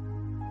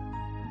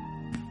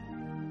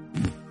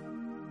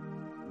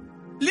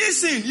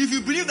 Listen, if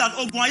you believe that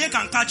Ogunwaye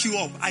can catch you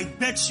up, I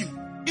bet you,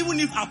 even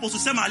if Apostle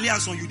Sema lay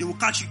hands on you, they will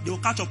catch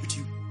up with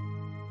you.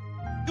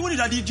 Even if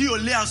that DJ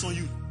lay hands on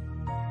you,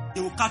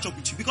 they will catch up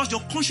with you because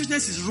your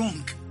consciousness is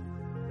wrong.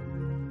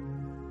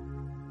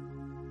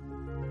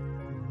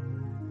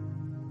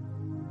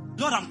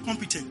 Lord, I'm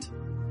competent.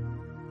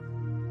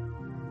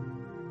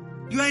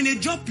 You are in a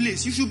job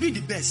place, you should be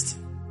the best.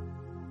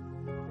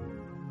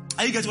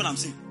 Are you getting what I'm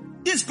saying?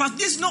 This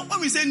is not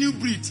when we say new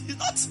breed. It's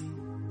not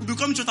we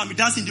become church and be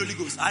dancing in the Holy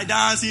Ghost. I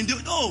dance in the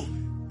no,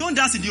 don't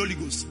dance in the Holy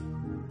Ghost.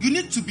 You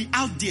need to be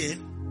out there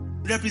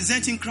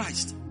representing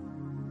Christ.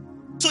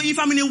 So if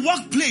I'm in a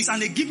workplace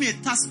and they give me a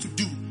task to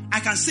do, I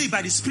can say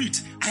by the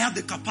Spirit, I have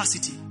the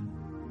capacity.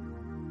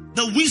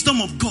 The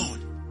wisdom of God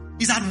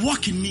is at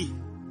work in me.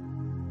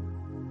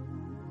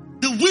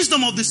 The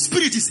wisdom of the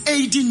Spirit is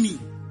aiding me.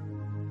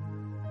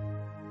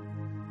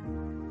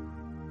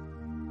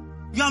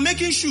 You are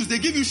making shoes. They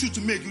give you shoes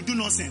to make. You do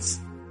nonsense.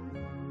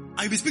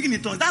 And you be speaking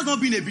in tongues. That's not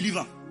being a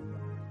believer.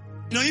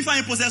 You know, if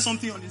I possess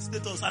something on his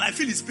status and I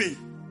feel his pain,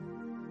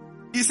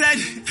 he said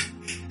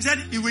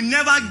he will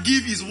never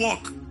give his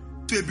work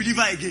to a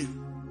believer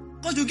again.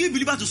 Because you give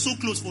believer to so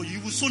close for you,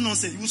 you will so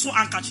nonsense, you will so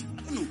handkerchief.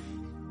 I don't know.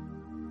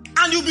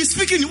 And you'll be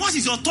speaking, what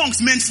is your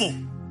tongues meant for?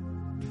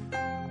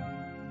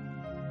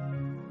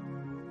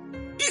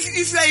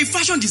 If you are a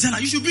fashion designer,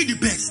 you should be the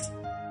best.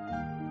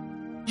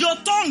 Your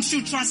tongue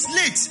should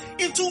translate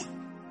into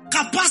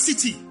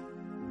capacity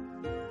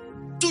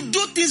to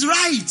do things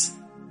right.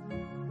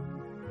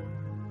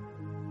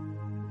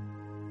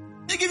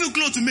 They give you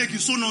clothes to make you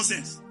so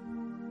nonsense.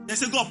 They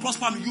say, God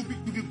prosper me, you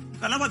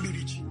can never be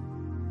rich.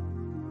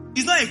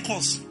 It's not a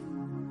curse.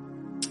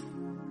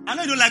 I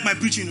know you don't like my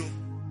preaching,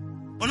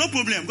 but no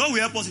problem. God will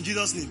help us in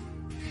Jesus' name.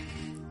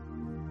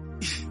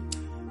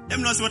 Let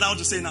me not see what I want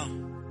to say now.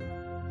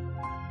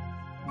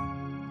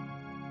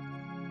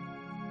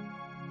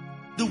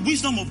 The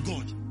wisdom of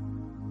God.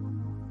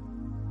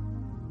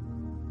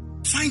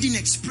 Finding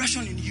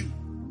expression in you.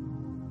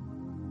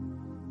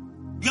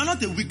 You are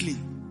not a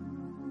weakling.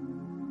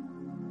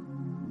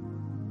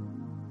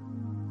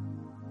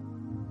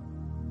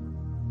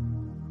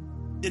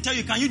 They tell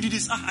you, can you do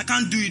this? I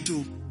can't do it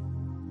too.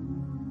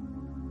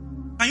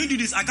 Can you do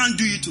this? I can't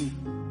do it too.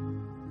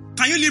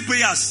 Can you lead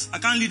prayers? I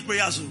can't lead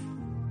prayers too.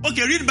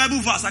 Okay, read Bible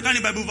verse. I can't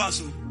read Bible verse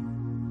too.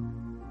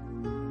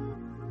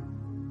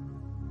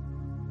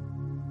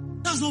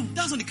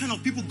 That's not the kind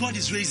of people God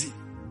is raising.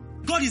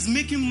 God is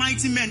making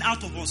mighty men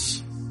out of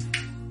us.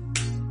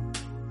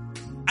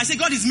 I say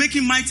God is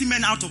making mighty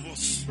men out of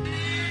us.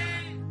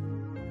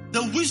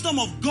 The wisdom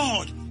of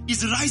God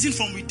is rising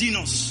from within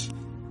us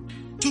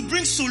to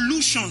bring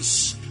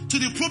solutions to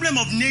the problem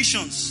of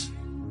nations.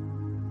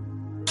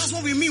 That's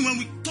what we mean when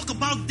we talk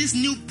about this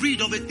new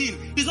breed of a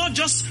thing. It's not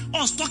just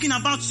us talking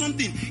about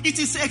something. It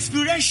is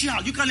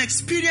experiential. You can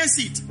experience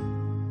it.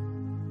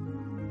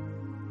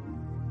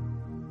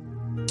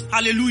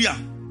 Hallelujah.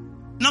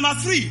 Number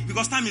 3,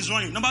 because time is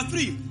running. Number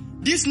 3,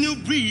 this new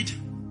breed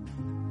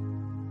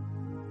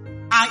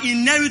are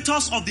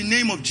inheritors of the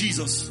name of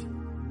Jesus.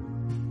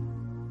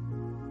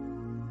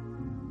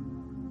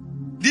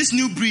 This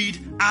new breed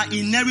are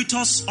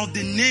inheritors of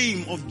the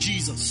name of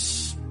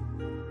Jesus.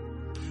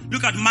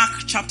 Look at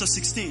Mark chapter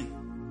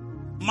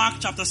 16. Mark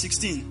chapter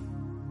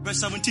 16, verse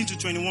 17 to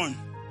 21.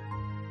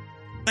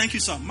 Thank you,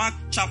 sir. Mark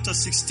chapter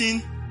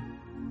 16,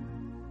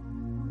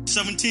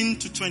 17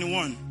 to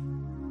 21.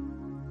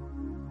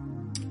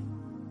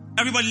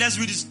 Everybody, let's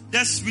read this.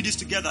 Let's read this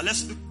together.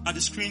 Let's look at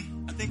the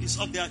screen. I think it's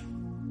up there.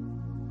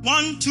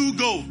 1, 2,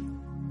 go.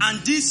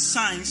 And these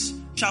signs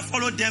shall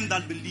follow them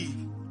that believe.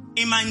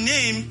 In my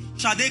name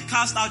shall they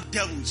cast out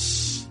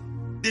devils.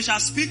 They shall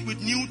speak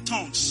with new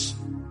tongues.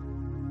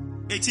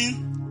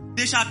 18.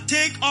 They shall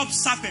take up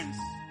serpents.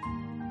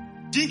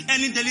 Drink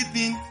any deadly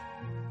thing.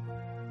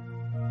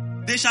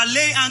 They shall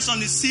lay hands on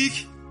the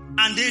sick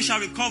and they shall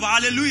recover.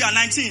 Hallelujah.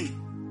 19.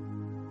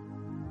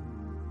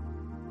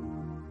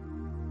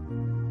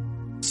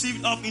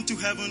 Received up into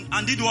heaven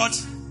and did what?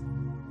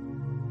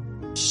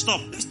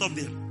 Stop. Let's stop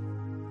there.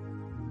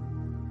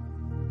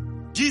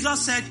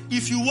 Jesus said,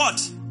 if you what?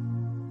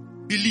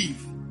 Believe.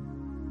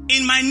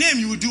 In my name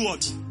you will do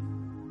what?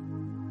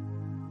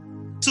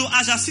 So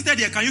as you are seated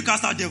here, can you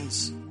cast out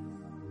devils?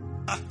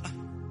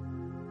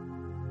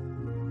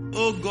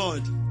 Oh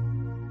God.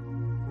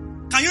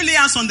 Can you lay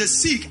hands on the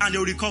sick and they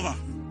will recover?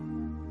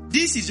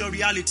 This is your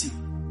reality.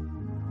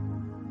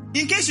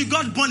 In case you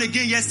got born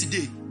again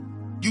yesterday,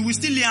 you will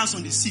still lay hands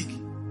on the sick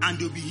and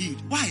they'll be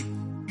healed. Why?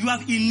 You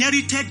have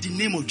inherited the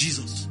name of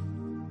Jesus.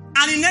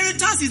 An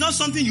inheritance is not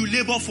something you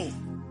labor for.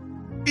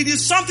 It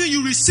is something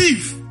you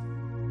receive.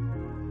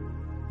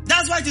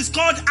 That's why it is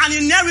called an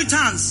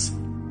inheritance.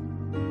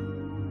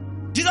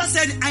 Jesus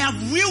said, I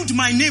have willed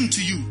my name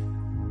to you.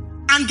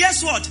 And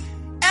guess what?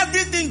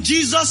 Everything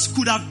Jesus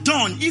could have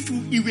done if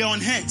he were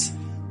on earth,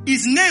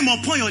 his name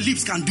upon your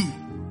lips can do.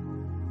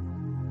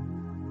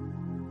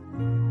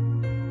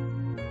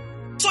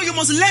 So you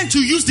must learn to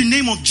use the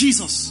name of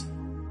Jesus.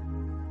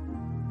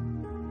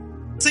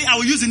 Say, I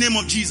will use the name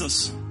of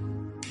Jesus.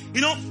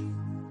 You know,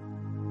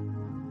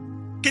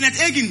 Kenneth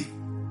Hagin,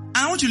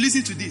 I want you to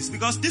listen to this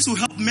because this will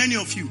help many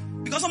of you.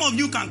 Because some of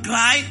you can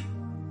cry.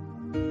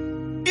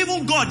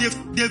 Even God,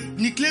 they've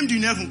nicknamed you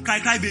in heaven, cry,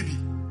 cry baby.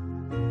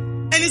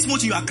 Any small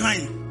you are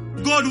crying.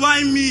 God,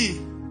 why me?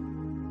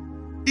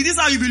 Is this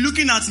how you'll be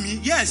looking at me?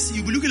 Yes,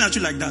 you'll be looking at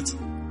you like that.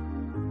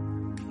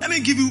 Let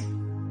me give you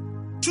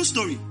true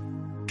story.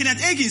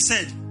 Kenneth Hagin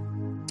said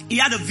he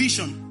had a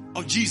vision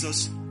of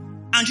Jesus.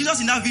 And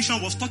Jesus in that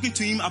vision was talking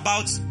to him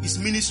about his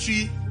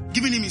ministry,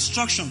 giving him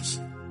instructions.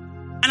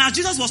 And as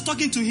Jesus was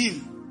talking to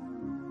him,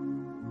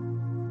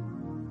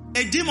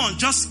 a demon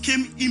just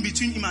came in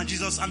between him and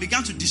Jesus and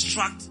began to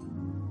distract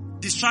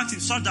him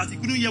so that he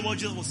couldn't hear what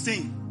Jesus was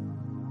saying.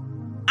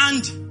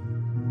 And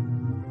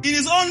in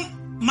his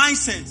own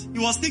mindset, he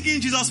was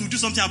thinking Jesus would do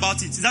something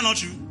about it. Is that not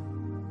true?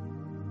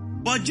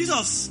 But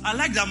Jesus, I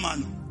like that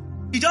man.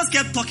 He just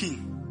kept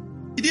talking.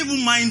 He didn't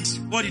even mind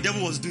what the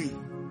devil was doing.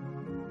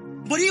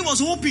 But he was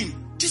hoping,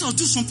 Jesus,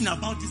 do something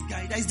about this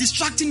guy that is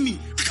distracting me.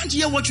 I can't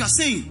hear what you are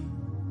saying.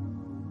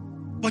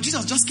 But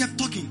Jesus just kept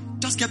talking.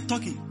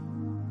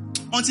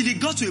 Until he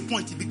got to a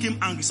point, he became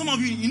angry. Some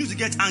of you need to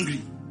get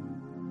angry.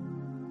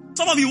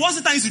 Some of you, what's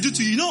the time used to do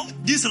to you? You know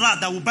this rat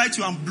that will bite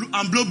you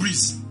and blow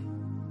breeze?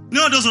 You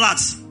know those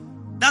rats?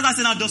 That's what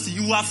Satan does to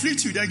you. He will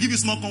afflict you, then give you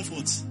small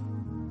comfort.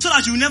 So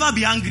that you will never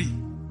be angry.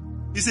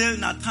 He said,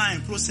 now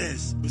time,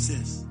 process.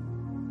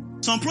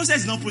 Some process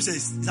is not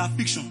process, it's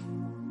affliction.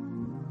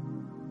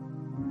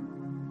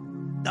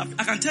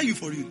 I can tell you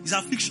for you, it's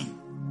affliction.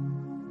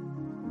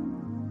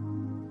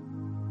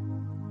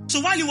 So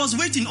while he was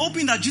waiting,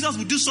 hoping that Jesus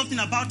would do something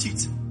about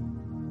it,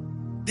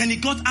 then he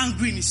got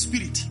angry in his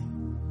spirit.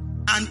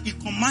 And he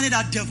commanded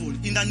that devil,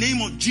 in the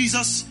name of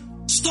Jesus,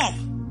 stop.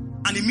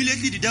 And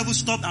immediately the devil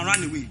stopped and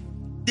ran away.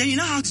 Then he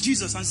now asked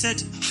Jesus and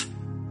said,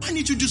 why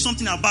need you do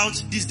something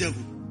about this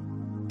devil?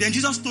 Then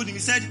Jesus told him, he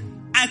said,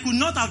 I could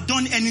not have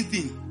done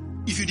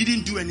anything if you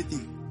didn't do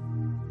anything.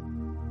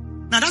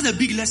 Now that's a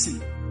big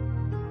lesson.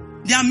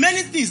 There are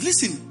many things.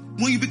 Listen,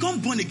 when you become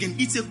born again,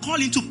 it's a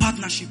call into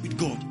partnership with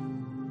God.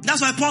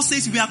 That's why Paul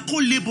says we are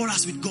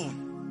co-laborers with God.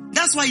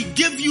 That's why he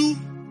gave you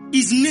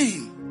his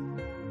name.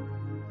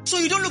 So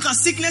you don't look at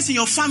sickness in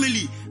your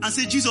family and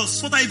say,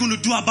 Jesus, what are you going to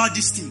do about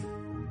this thing?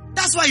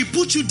 That's why he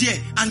put you there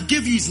and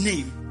gave you his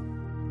name.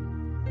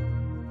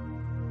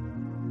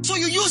 So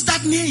you use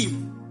that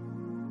name.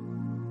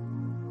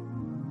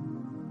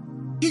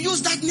 You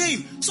use that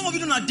name. Some of you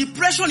don't know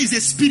depression is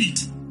a spirit.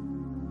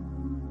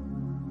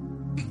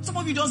 Some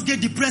of you just get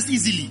depressed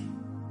easily.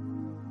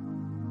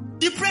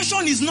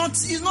 Depression is not,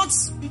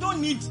 you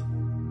don't need,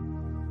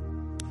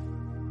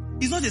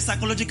 it's not a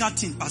psychological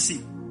thing per se.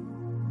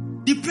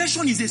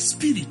 Depression is a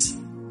spirit.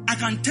 I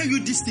can tell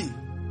you this thing.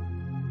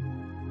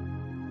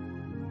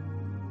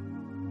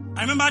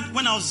 I remember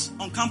when I was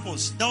on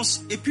campus, there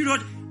was a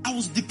period I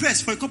was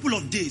depressed for a couple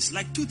of days,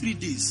 like 2-3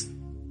 days.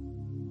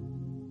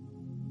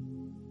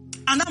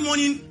 And that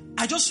morning,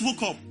 I just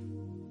woke up,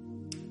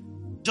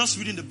 just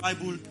reading the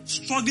Bible,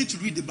 struggling to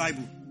read the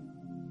Bible.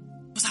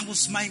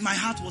 Because my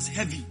heart was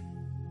heavy.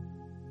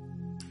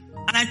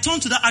 And I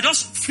turned to that, I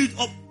just flipped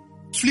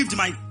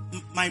my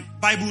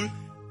Bible,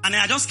 and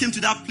I just came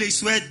to that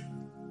place where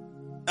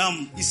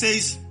it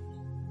says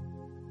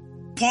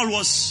Paul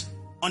was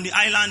on the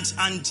island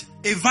and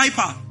a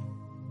viper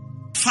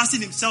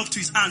fastened himself to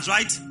his hands,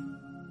 right?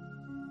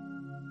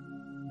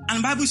 And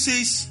the Bible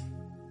says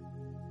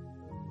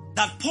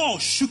that Paul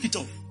shook it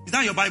off. Is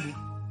that your Bible?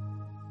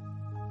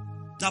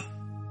 That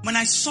when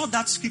I saw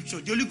that scripture,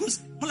 the Holy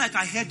Ghost, not like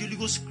I heard the Holy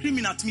Ghost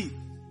screaming at me.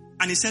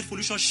 And he said,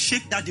 Foluwasho,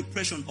 shake that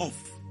depression off.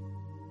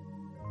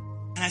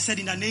 And I said,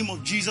 in the name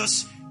of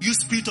Jesus, you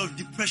spirit of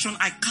depression,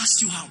 I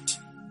cast you out.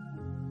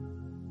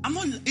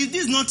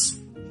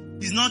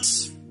 It's not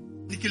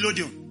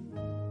Nickelodeon.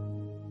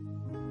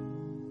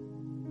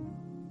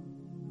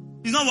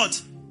 It's not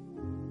what?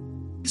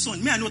 This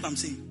one, I know what I'm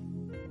saying.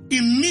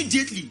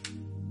 Immediately,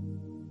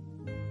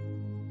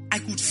 I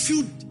could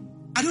feel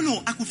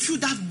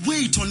that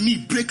weight on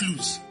me break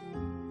loose.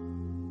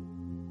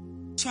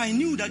 So I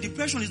knew that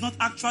depression is not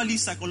actually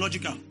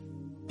psychological.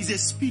 It's a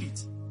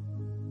spirit.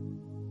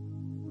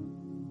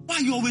 Why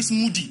are you always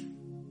moody?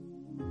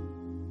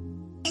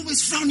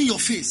 Always frowning your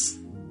face.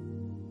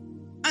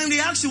 And they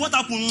ask you what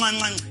happened.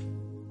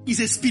 It's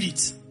a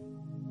spirit.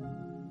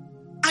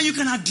 And you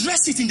can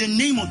address it in the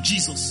name of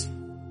Jesus.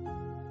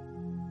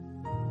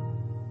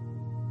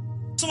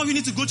 Some of you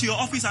need to go to your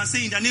office and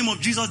say, in the name of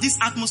Jesus, this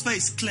atmosphere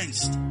is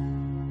cleansed.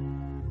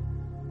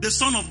 The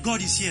Son of God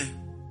is here.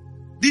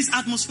 This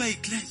atmosphere is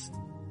cleansed.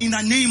 In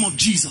the name of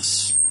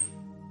Jesus.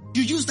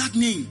 You use that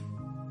name.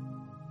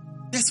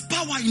 There's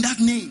power in that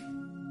name.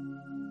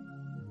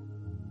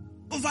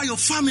 Over your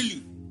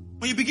family.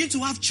 When you begin to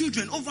have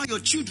children, over your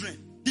children.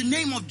 The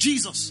name of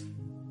Jesus.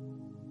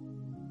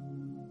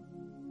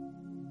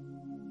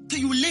 So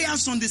you lay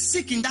hands on the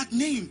sick in that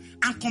name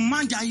and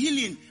command their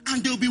healing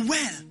and they'll be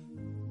well.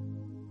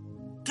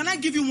 Can I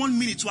give you 1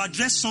 minute to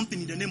address something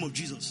in the name of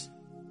Jesus?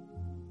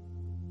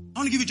 I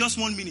want to give you just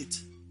 1 minute.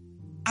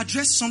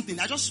 Address something.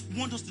 I just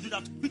want us to do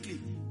that quickly.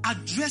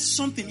 Address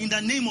something in the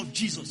name of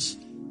Jesus.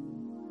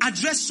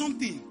 Address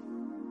something.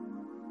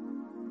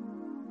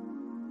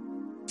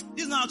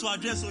 This is not how to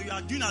address, so you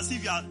are doing as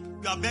if you are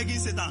begging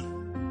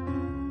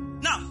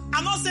Satan. Now,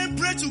 I'm not saying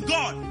pray to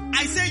God.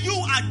 I say you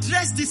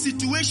address the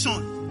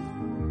situation.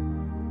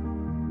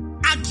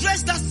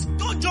 Address that.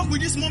 Don't joke with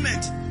this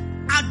moment.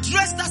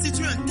 Address that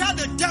situation. Tell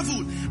the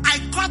devil, I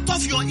cut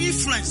off your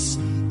influence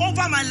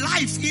over my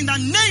life in the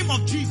name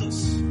of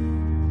Jesus.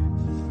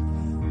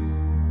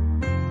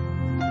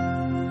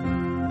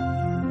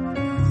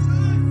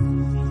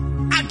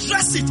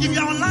 Address it. If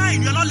you're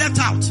online, you're not left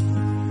out.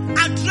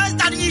 Address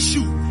that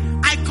issue.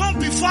 I come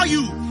before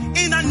you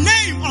in the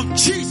name of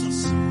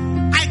Jesus.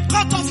 I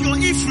cut off your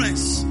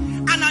influence.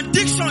 An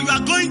addiction you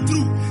are going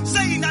through.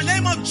 Say in the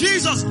name of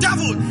Jesus,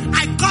 devil,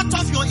 I cut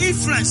off your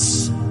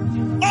influence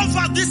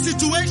over this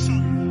situation.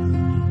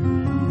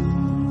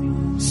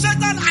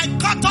 Satan, I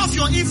cut off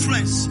your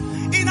influence.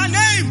 In the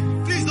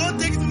name, please don't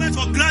take this moment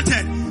for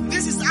granted.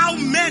 This is how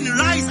men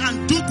rise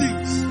and do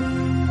things.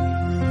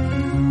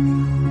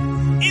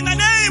 In the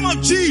name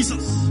of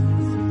Jesus,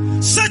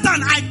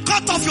 Satan, I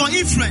cut off your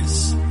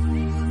influence.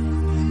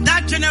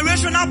 That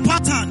generational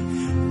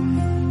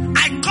pattern,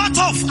 I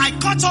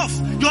cut off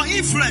your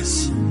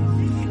influence.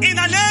 In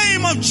the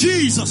name of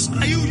Jesus.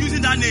 Are you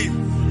using that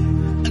name?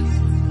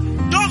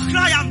 Don't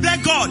cry and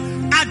beg God.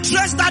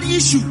 Address that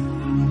issue.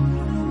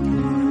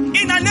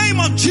 In the name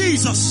of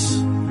Jesus.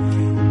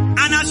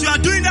 And as you are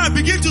doing that,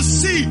 begin to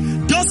see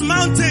those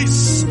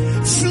mountains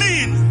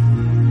fleeing.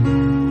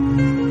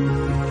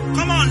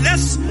 Come on,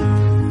 this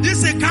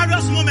is a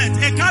curious moment.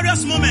 A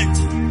curious moment.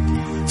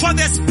 For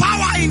there's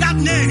power in that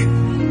name.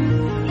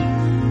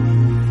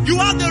 You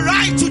have the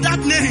right to that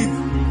name.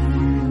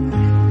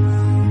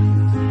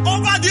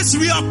 Over this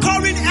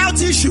reoccurring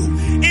health issue,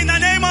 in the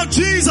name of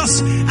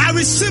Jesus, I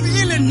receive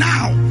healing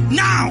now.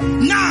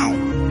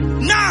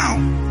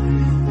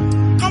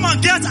 Come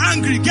on, get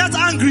angry.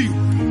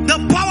 The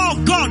power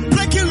of God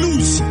breaking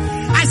loose.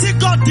 I see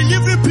God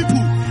delivering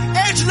people.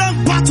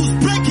 Age-long battles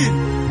breaking.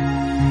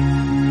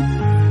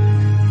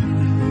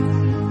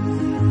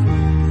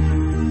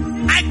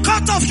 I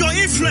cut off your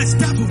influence,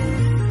 devil,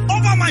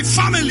 over my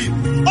family,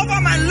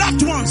 over my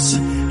loved ones.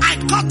 I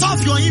cut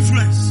off your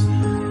influence.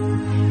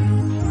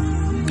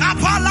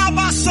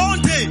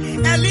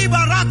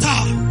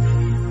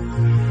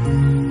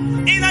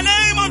 In the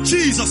name of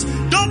Jesus,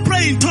 don't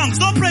pray in tongues.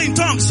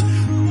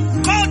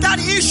 Call that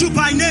issue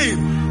by name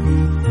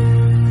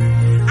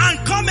and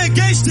come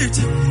against it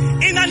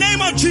in the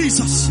name of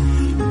Jesus.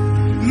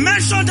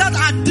 Mention that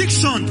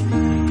addiction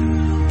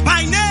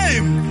by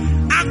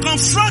name and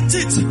confront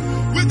it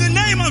with the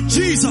name of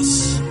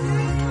Jesus.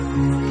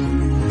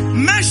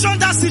 Mention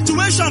that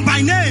situation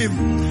by name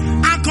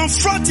and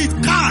confront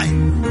it. Kai.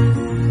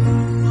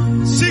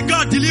 See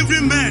God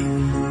delivering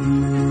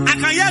men. I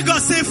can hear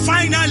God say,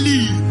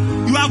 finally,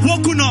 you have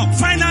woken up.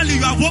 Finally,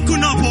 you have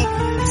woken up. Oh.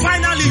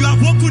 Finally, you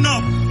have woken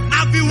up.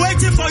 I've been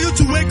waiting for you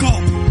to wake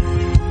up.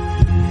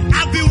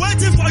 I've been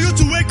waiting for you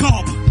to wake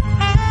up.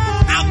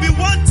 I've been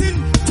wanting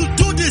to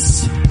do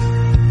this.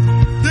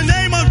 The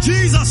name of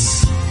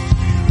Jesus.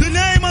 The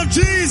name of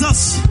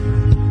Jesus.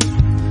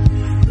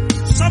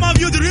 Some of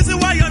you, the reason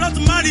why you're not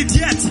married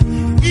yet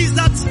is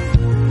that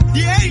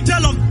the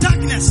angel of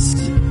darkness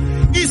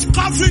is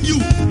covering you.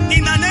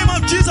 In the name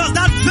of Jesus,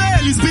 that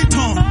veil is being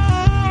torn.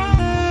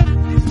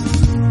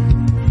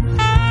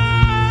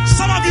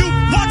 Some of you,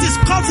 what is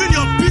covering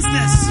your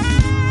business?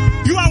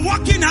 You are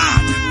working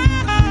hard.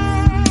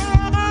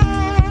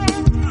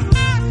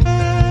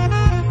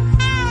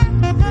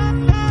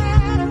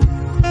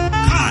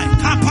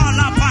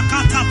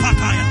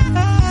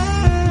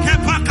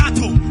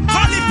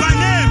 Call it by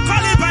name.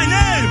 Call it by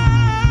name.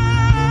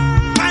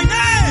 By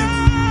name.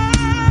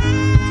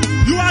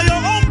 You are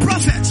your own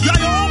prophet. You are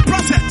your own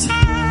prophet.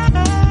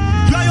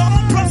 You are your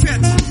own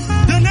prophet.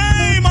 The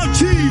name of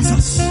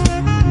Jesus.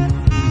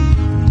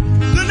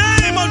 The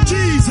name of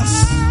Jesus.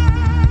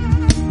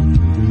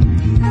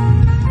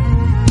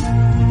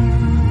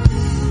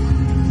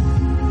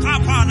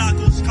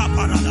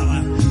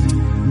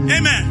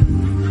 Amen.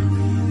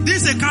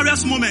 This is a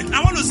curious moment.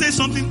 I want to say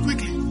something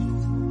quickly.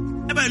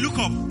 Everybody look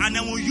up and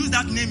then we'll use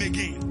that name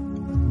again.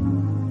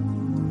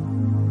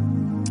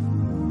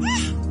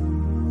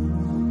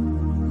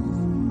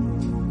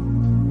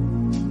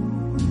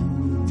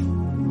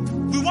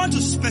 We want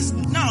to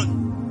specify. Now,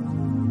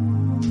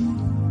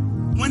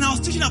 when I was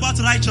was teaching about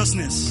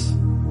righteousness,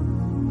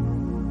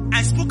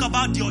 I spoke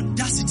about the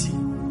audacity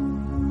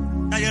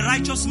that a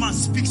righteous man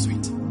speaks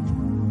with.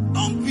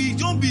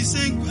 Don't be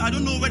saying, I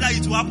don't know whether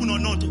it will happen or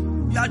not.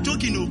 You are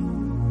joking, no.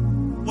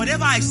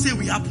 Whatever I say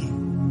will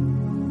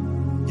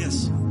happen.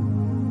 Yes.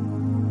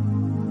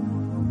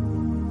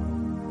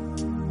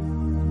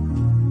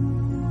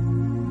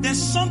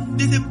 There's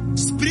a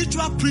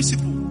spiritual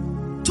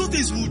principle. Two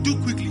things we'll do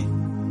quickly.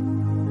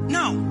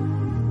 Now,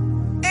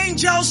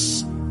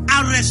 angels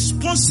are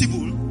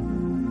responsible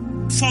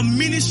for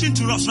ministering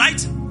to us,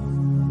 right?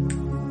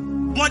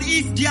 But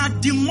if there are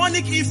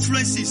demonic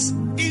influences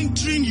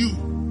entering you,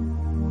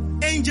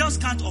 angels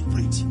can't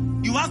operate.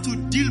 You have to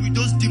deal with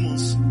those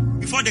demons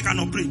before they can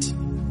operate.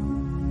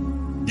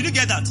 Did you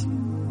get that?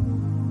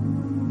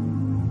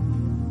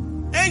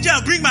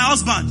 Angel, bring my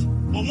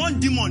husband. But one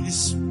demon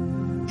is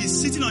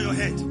sitting on your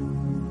head.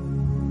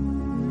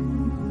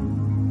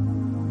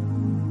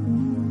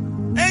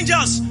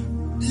 Angels,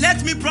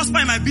 let me prosper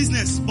in my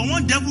business. But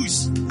one devil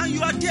is, and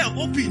you are there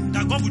hoping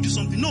that God will do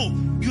something. No,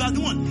 you are the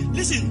one.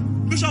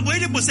 Listen, Bishop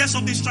Oyedepo said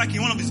something striking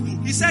in one of his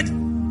books. He said,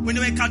 when they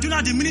were in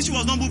Kaduna, the ministry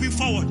was not moving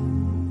forward.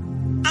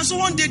 And so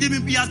one day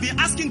he has been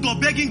asking God,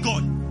 begging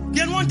God.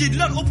 Then one day the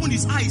Lord opened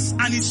his eyes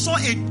and he saw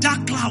a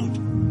dark cloud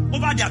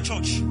over their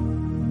church.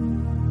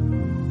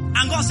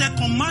 And God said,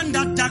 command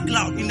that dark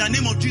cloud in the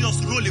name of Jesus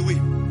to roll away.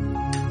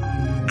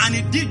 And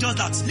he did just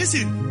that.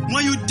 Listen,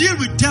 when you deal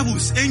with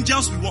devils,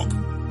 angels will walk.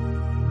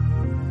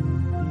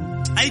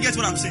 Are you get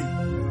what I'm saying?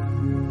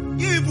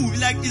 You people,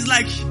 it's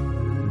like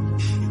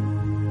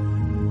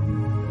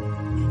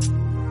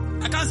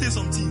I can't say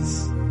some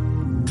things.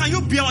 Can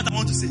you bear what I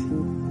want to say?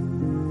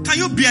 Can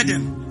you bear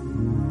them?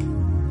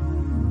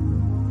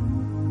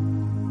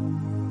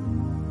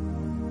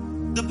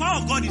 The power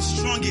of God is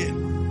strong here.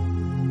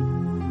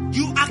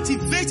 You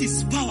activate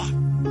his power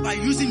by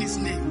using his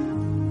name.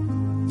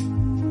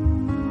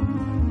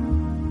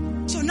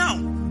 So now,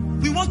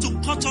 we want to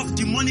cut off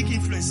demonic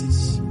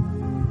influences.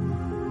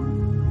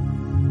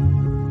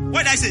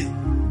 What did I say?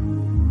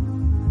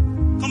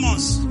 Come on.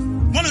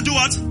 Want to do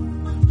what?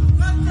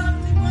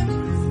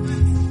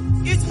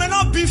 It may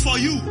not be for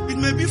you. It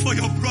may be for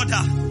your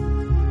brother.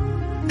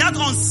 That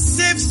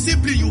unsaved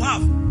sibling you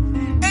have.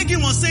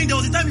 Egin was saying there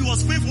was a time he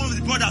was praying for one of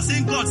his brothers,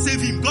 saying, God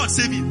save him, God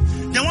save him.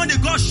 Then one day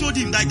God showed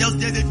him that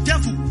there's a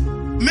devil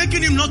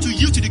making him not to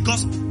yield to the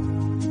gospel.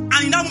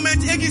 And in that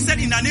moment, Egin said,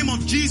 in the name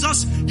of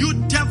Jesus, you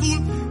devil,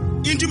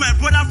 into my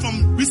brother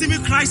from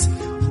receiving Christ,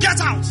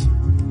 get out.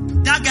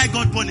 That guy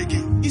got born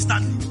again,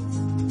 instantly.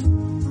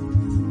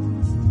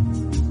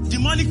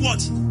 Demonic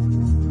what?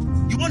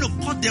 You want to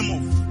cut them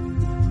off.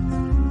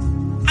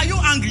 Are you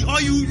angry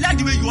or you like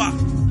the way you are?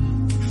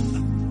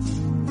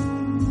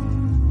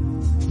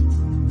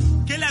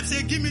 Caleb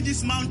said, give me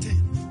this mountain,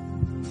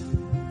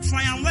 for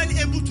I am well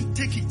able to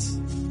take it.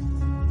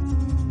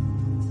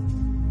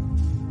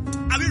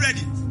 Are we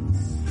ready?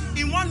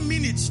 In 1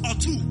 minute or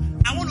two,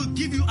 I want to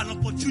give you an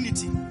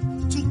opportunity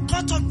to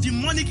cut off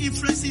demonic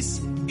influences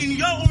in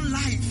your own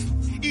life,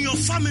 in your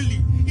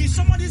family, in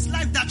somebody's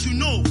life that you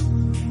know.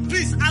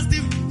 Please, as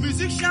the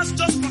musicians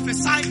just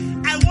prophesy,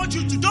 I want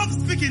you to don't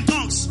speak in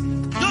tongues.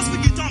 Don't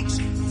speak in tongues.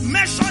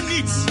 Mention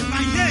it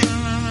by name.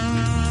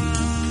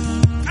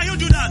 Can you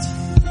do that?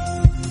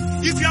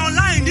 If you're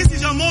online, this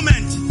is your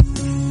moment.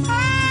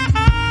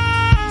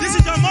 This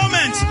is your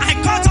moment. I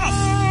cut off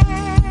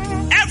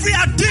every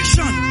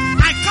addiction.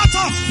 I cut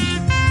off.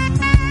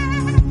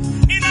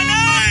 In the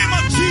name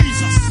of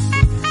Jesus.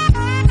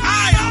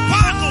 Aya,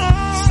 Pago,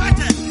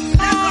 Satan,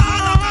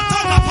 Abraham,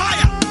 Katoka,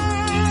 Paya.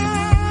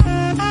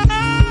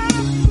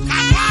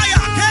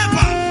 Kapaya,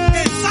 Kepa,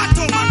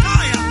 Esato,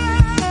 Makaya.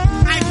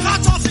 I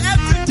cut off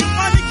every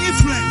demonic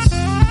influence.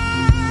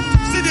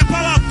 See the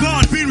power of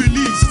God being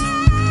released.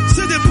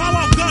 See the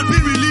power of God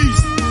being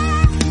released.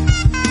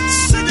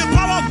 See the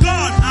power of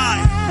God.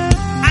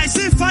 I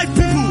see 5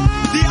 people.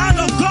 The hand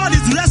of God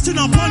is resting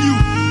upon you.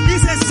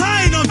 It's a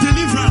sign of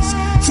deliverance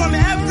from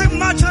every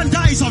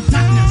merchandise of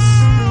darkness.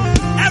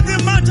 Every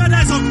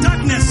merchandise of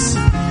darkness.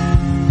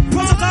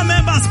 Protocol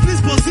members,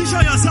 please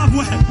position yourself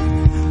well.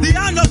 The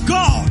hand of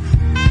God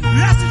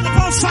resting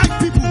upon 5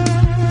 people.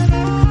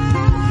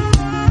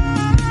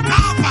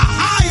 Kapa,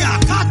 Haya,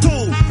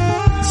 Kato,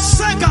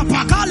 Sega,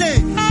 Pakale,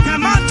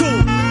 Kamato,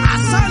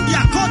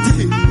 Asandia,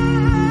 Kote.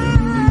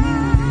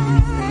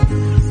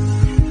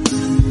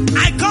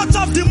 I cut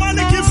off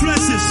demonic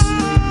influences.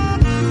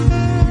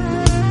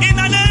 In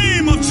the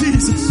name of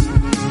Jesus.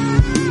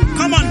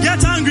 Come on,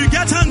 get angry,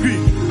 get angry.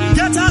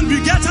 Get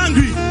angry, get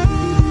angry.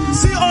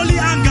 See only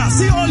anger,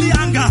 see only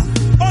anger.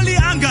 Only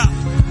anger.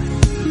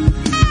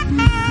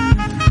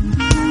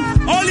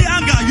 Only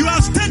anger. You are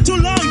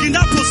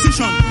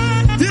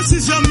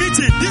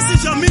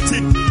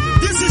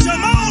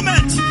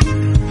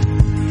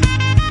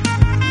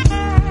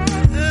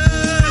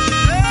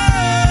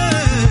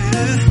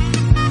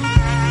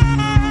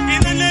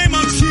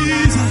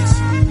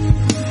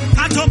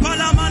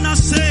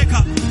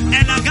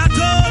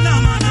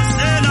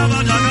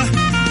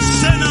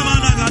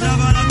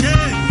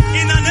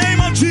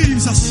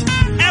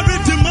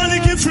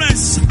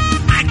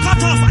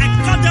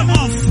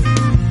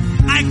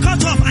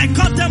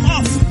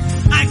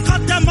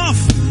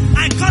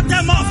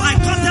them off. I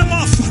cut them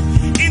off.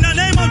 In the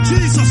name of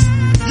Jesus.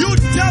 You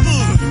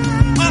devil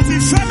of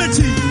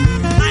infirmity,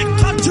 I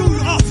cut you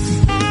off.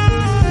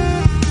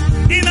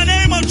 In the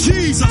name of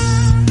Jesus.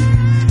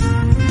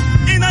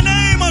 In the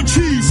name of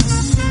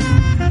Jesus.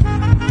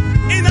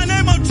 In the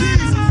name of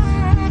Jesus.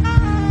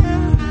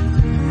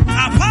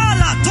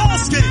 Apala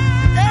toske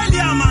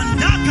Elia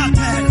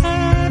mandakate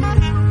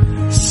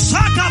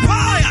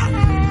Sakapaya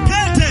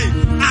Kete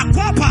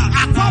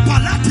Aquapa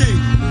latte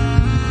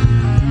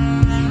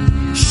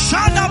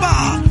Shadaba.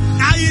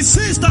 I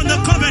insist on the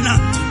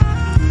covenant.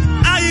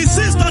 I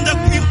insist on the,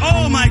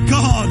 oh my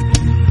God.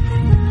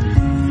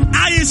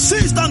 I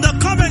insist on the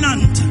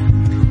covenant.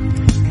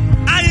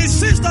 I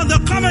insist on the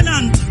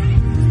covenant.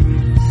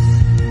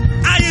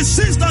 I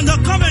insist on the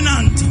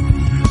covenant.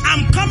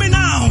 I'm coming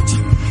out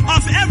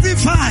of every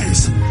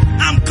vice.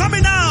 I'm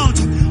coming out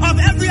of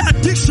every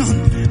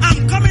addiction.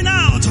 I'm coming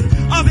out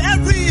of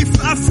every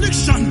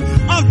affliction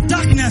of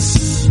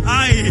darkness.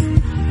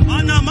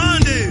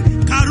 Anamande,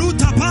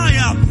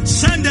 Karutapaya,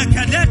 Sende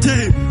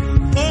Kadete.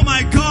 Oh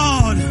my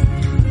God.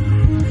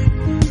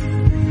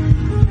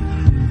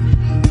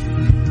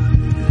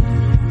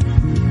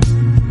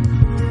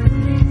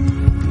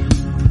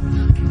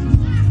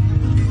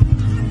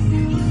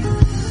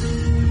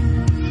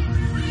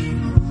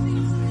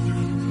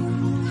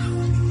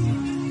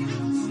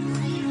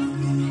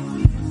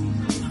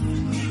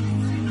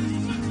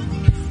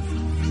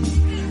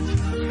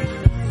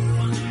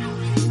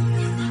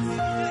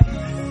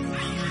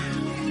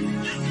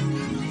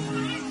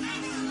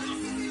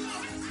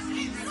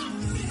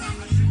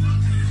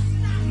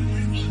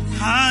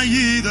 I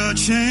hear the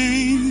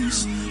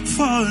chains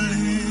falling.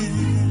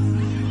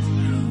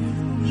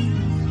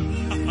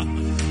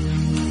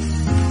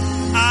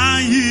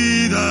 I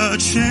hear the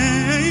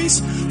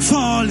chains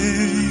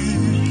falling.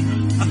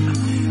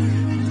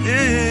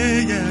 Yeah.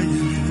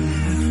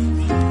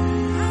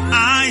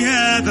 I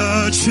hear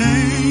the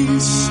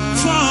chains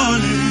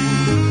falling.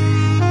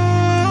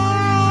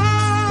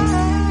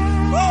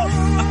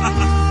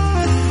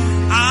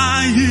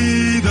 I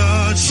hear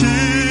the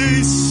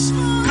chains.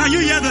 Can you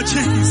hear the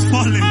chains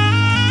falling?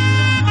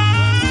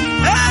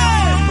 Hey!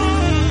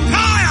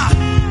 Fire!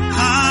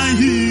 I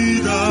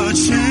hear the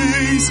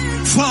chains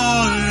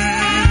falling.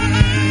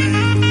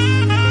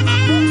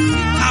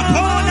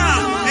 Capona,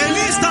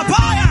 Elista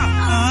Baya.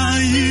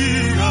 I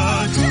hear the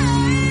chains.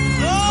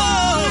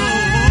 Oh,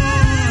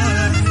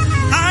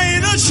 I hear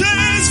the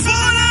chains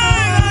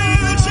falling.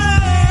 The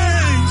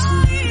chains.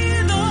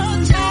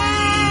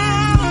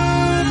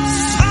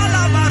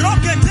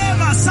 Salabaroke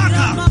Tema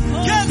Saka.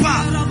 Kepa.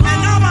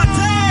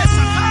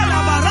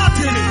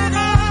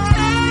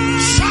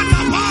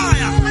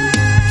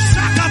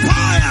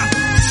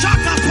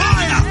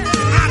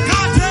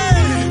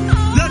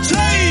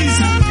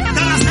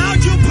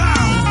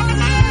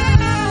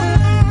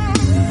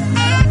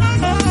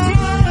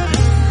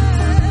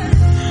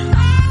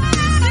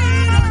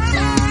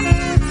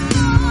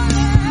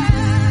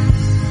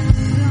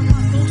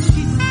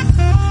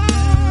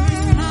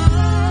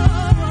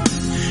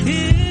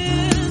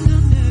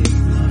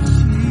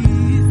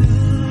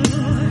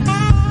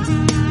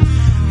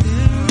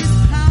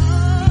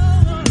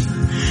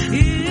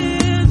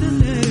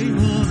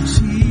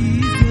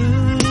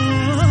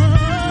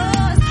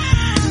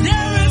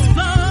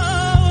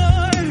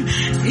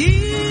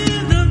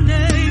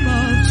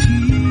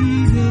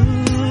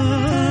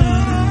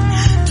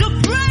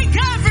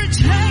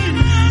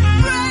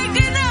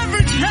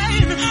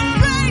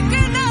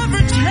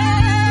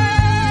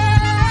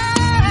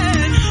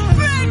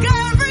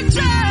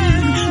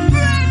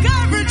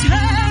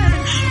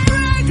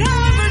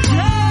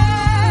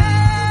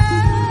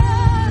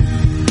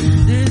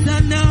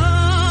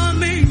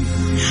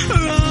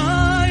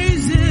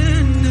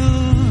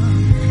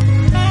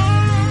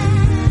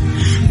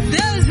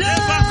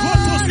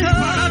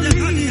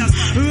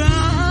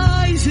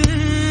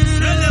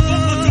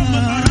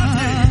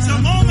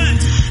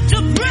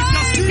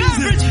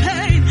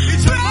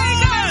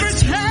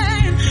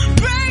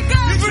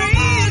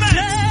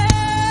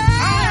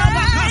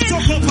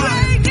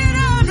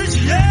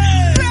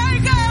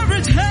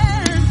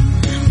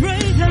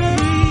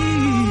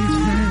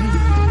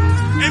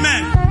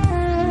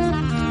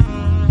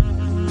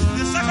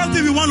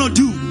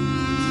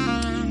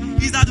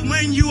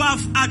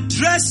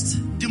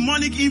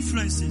 Demonic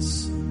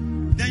influences,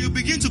 then you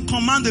begin to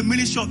command the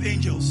ministry of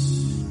angels.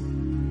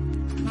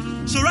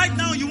 So right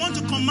now you want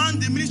to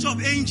command the ministry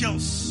of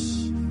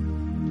angels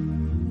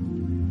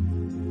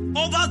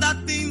over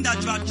that thing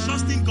that you are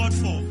trusting God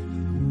for.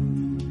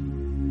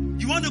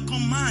 You want to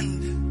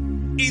command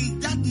in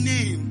that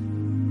name.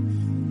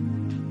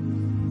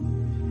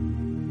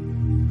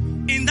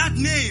 In that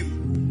name.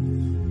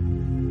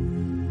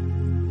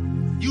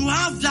 You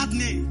have that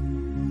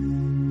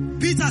name.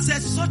 Peter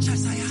said, such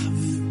as I have.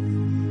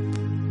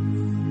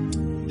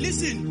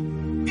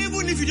 Listen,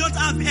 even if you don't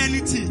have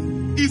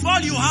anything, if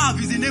all you have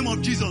is the name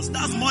of Jesus,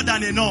 that's more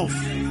than enough.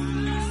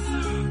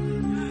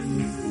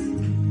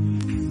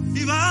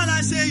 If all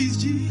I say is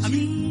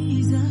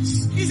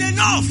Jesus, it's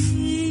enough.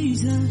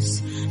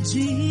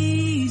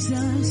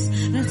 Jesus,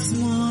 that's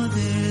more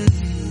than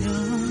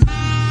enough.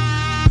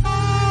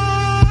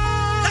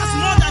 That's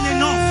more than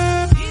enough.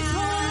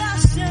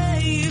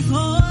 If all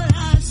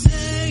I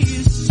say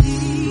is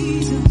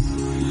Jesus,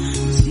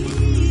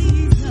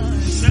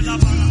 Jesus,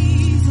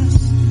 Jesus,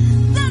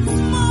 that's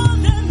more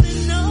than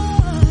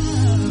enough.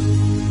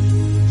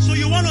 So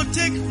you want to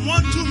take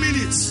 1-2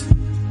 minutes.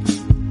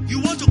 You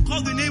want to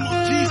call the name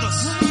of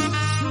Jesus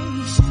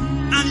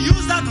and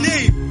use that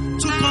name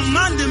to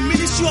command the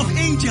ministry of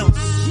angels.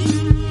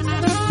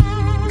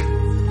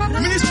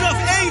 Ministry of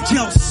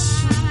angels.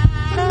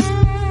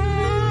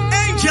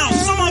 Angels,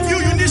 some of you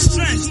need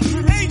strength.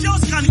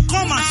 Angels can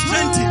come and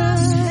strengthen.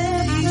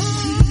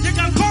 They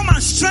can come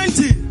and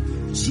strengthen.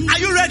 Are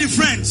you ready,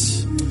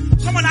 friends?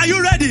 Come on, are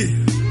you ready?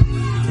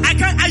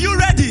 Are you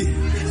ready?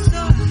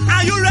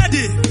 Are you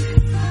ready?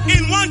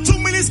 In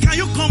 1-2 minutes, can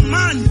you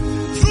command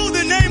through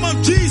the name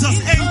of Jesus,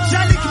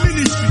 angelic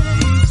ministry?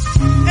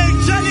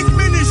 Angelic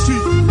ministry.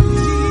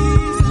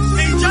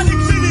 Angelic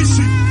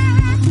ministry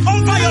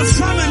over your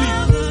family.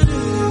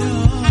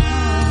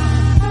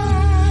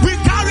 We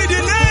carry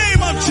the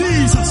name of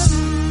Jesus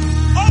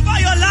over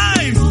your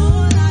life.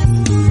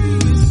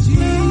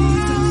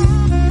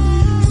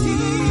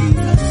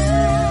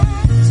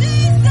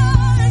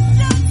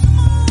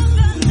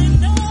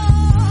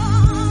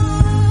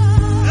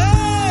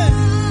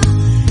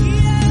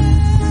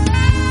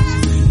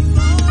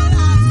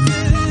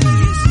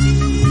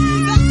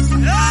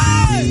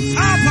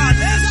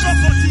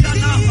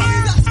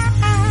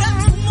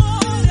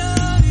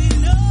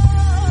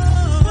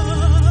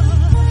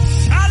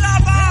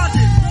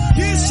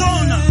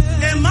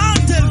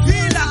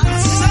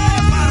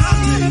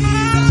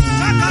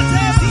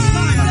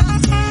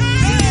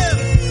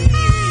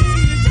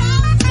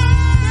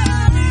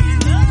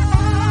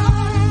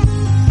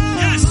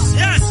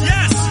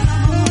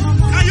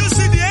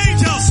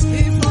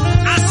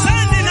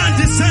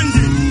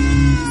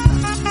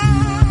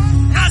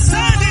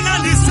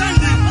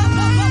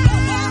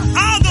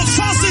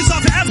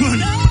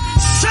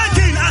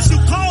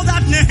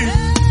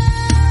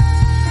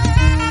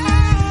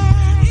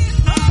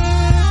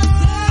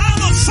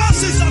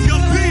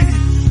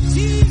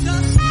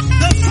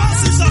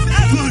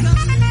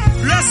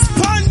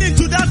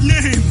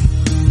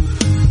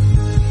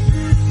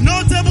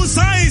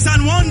 Signs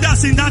and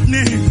wonders in that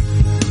name.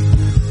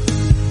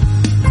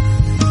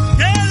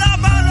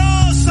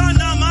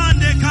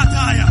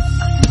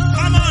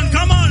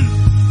 Come on.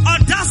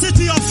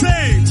 Audacity of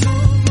faith.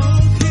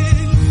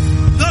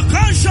 The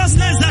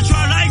consciousness that you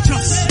are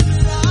righteous.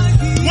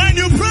 When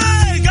you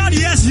pray, God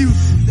hears you.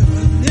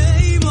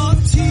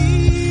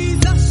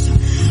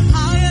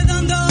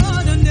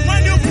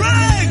 When you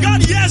pray,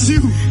 God hears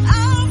you.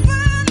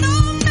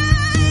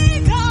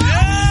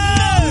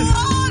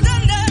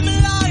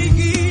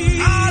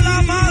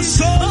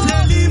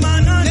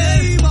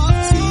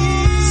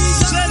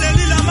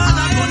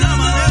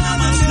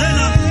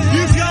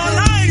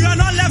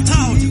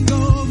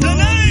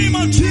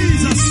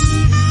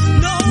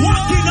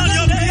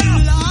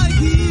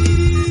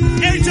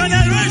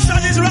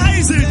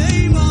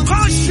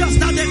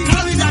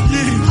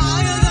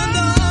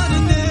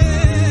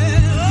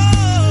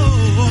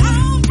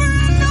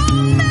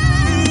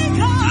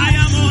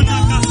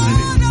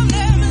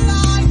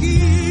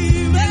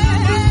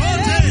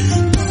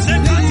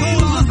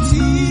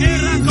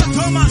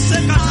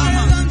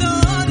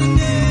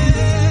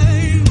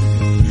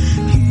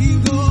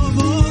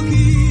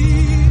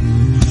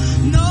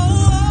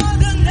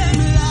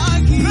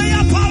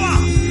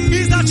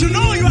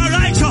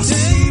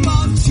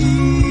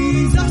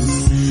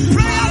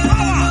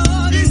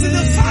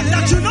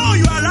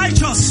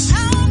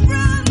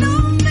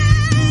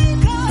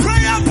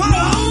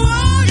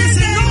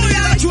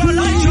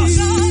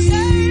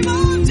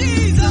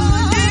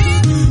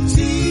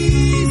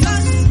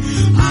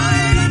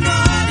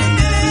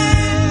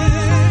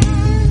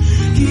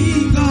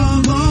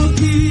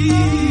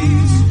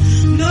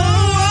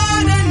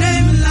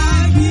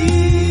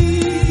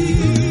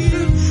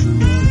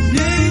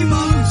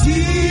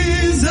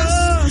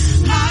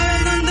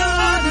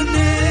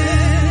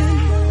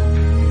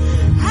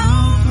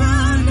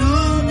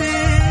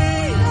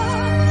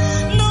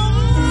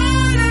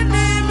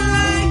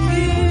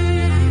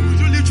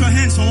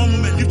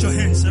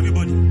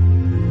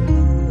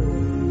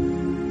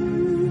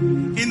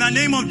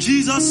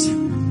 Jesus,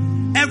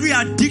 every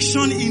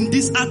addiction in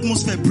this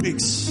atmosphere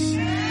breaks.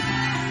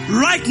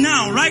 Right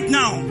now,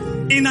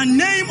 in the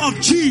name of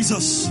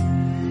Jesus,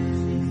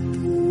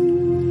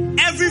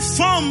 every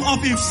form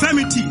of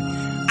infirmity,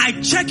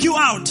 I check you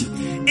out.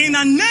 In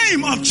the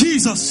name of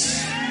Jesus,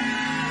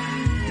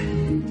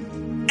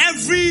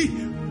 every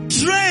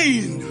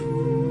train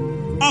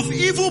of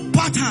evil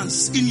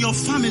patterns in your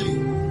family,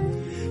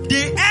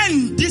 they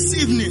end this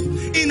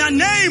evening. In the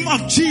name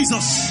of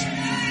Jesus.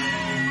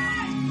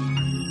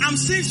 I'm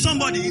seeing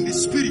somebody in the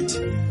spirit.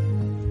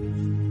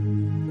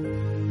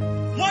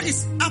 What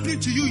is happening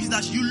to you is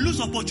that you lose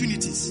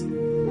opportunities.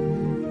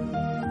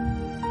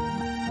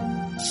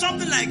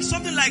 Something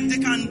like they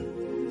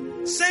can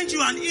send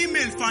you an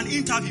email for an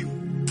interview,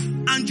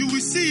 and you will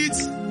see it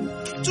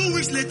 2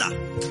 weeks later.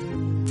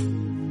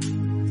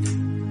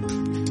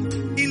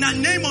 In the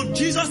name of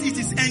Jesus, it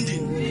is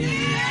ending.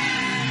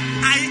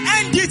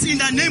 I end it in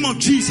the name of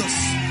Jesus.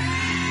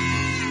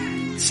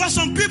 For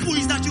some people,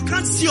 is that you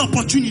can't see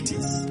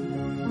opportunities.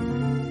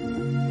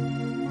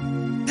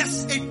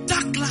 There's a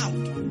dark cloud.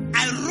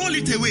 I roll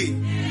it away.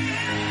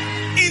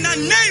 In the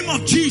name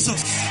of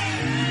Jesus.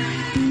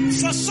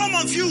 For some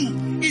of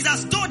you, it's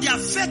as though there are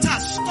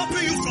fetters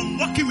stopping you from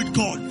walking with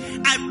God.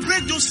 I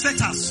break those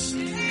fetters. In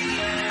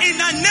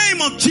the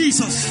name of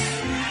Jesus.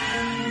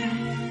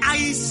 I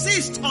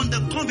insist on the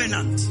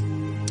covenant.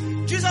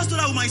 Jesus told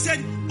that woman, he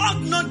said,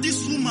 ought not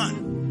this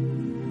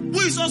woman, who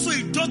is also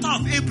a daughter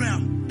of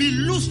Abraham, be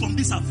loosed from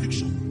this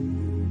affliction?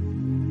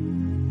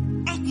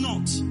 Ought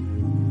not.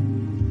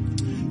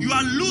 You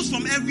are loosed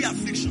from every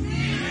affliction.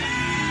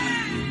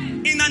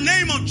 In the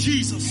name of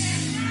Jesus.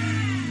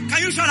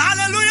 Can you shout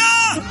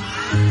hallelujah?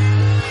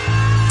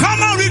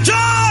 Come on,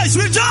 rejoice,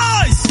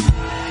 rejoice.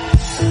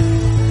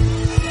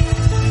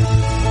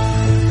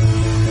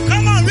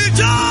 Come on,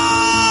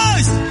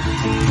 rejoice.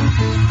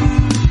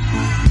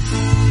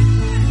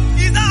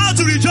 Is that how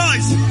to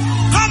rejoice?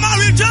 Come on,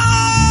 rejoice.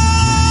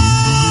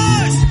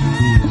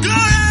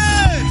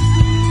 Glory.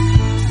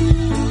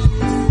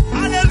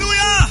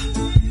 Hallelujah.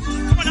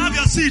 Come on, have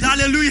your seat.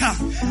 Hallelujah.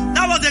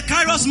 That was the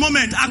Kairos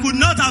moment. I could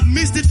not have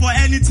missed it for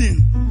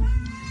anything.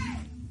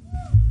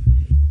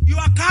 You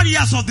are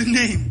carriers of the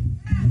name.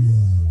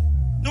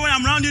 No way,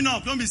 I'm rounding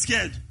up. Don't be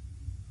scared.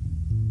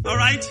 All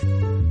right?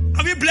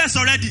 Are we blessed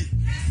already?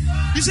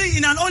 You see,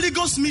 in an Holy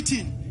Ghost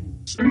meeting,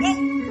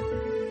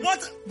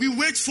 what we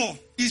wait for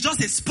is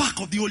just a spark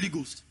of the Holy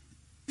Ghost.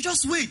 We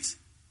just wait.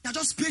 You're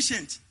just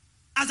patient.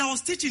 As I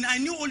was teaching, I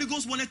knew Holy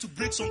Ghost wanted to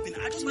break something.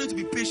 I just wanted to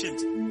be patient.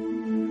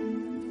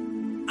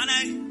 And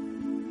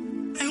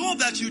I hope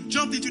that you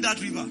jumped into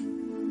that river.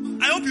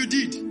 I hope you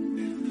did.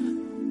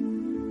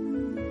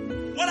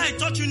 What I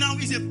taught you now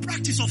is a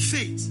practice of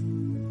faith.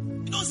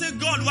 You don't say,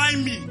 God, why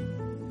me?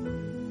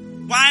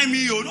 Why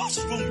me? Oh, what's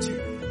wrong with you?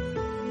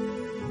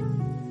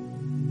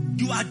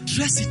 You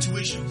address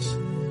situations.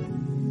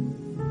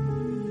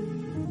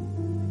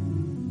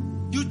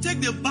 You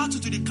take the battle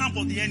to the camp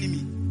of the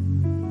enemy.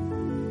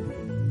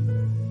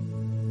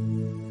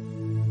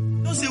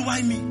 Don't say,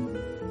 why me?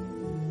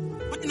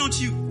 Why not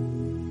you?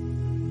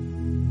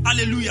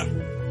 Hallelujah.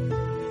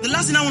 The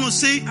last thing I want to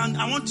say, and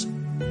I want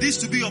this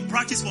to be your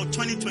practice for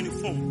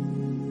 2024,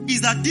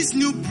 is that this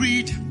new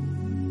breed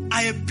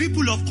are a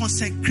people of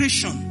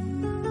consecration.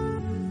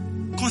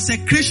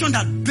 Consecration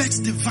that bets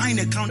divine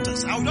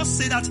encounters. I will just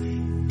say that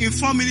in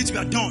 4 minutes we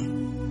are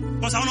done.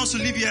 Because I want us to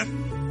leave here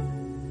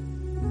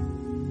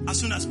as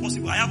soon as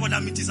possible. I have other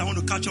meetings I want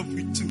to catch up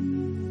with too.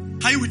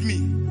 Are you with me?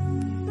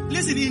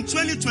 Listen, in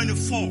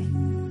 2024,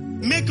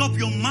 make up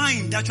your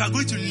mind that you are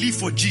going to live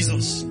for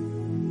Jesus.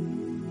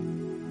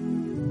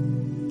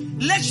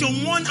 Let your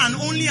one and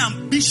only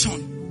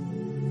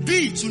ambition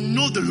be to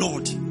know the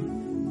Lord.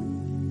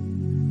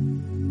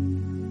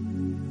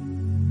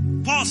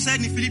 Paul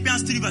said in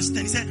Philippians 3 verse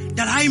 10, he said,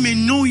 that I may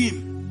know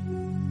him.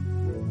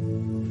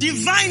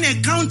 Divine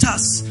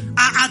encounters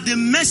are at the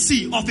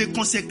mercy of a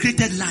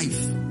consecrated life.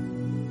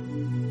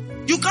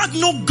 You can't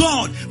know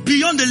God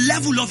beyond the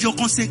level of your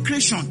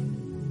consecration.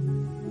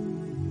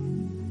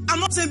 I'm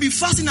not saying be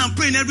fasting and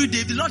praying every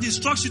day. The Lord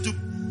instructs you to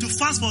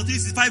fast for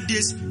 365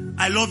 days.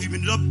 I love you, may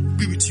the Lord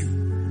be with you.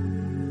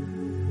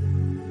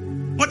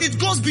 But it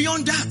goes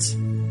beyond that.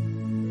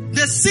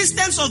 The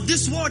systems of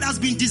this world has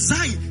been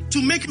designed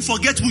to make you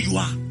forget who you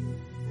are.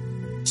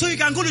 So you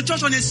can go to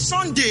church on a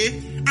Sunday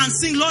and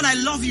sing, Lord, I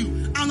love you.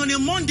 And on a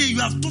Monday, you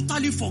have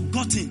totally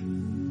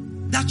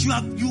forgotten that you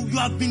have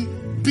been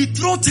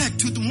betrothed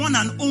to the one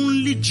and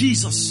only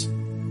Jesus.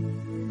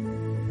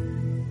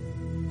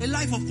 A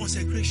life of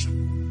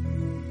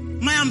consecration.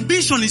 My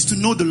ambition is to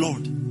know the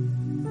Lord.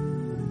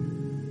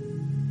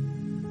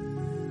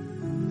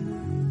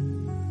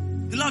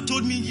 The Lord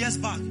told me years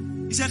back,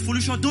 he said,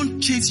 Foluwasho,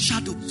 don't chase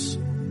shadows.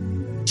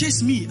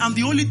 Chase me. I'm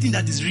the only thing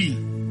that is real.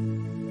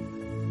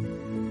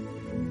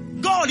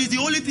 God is the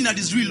only thing that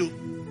is real.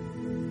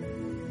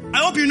 I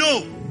hope you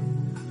know.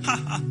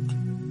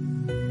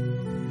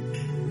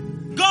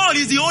 God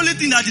is the only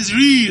thing that is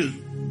real.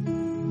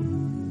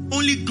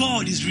 Only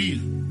God is real.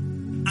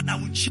 And I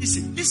will chase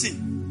him.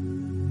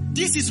 Listen,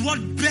 this is what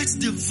bets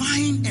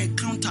divine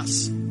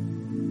encounters.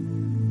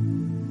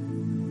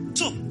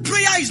 So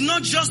prayer is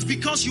not just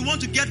because you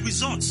want to get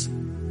results.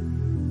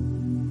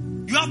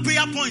 You have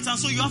prayer points and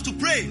so you have to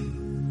pray.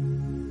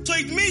 So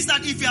it means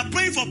that if you are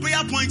praying for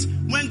prayer points,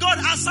 when God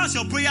answers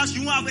your prayers,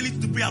 you won't have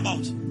anything to pray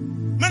about.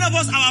 Many of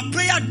us, our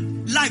prayer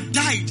life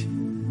died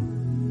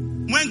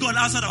when God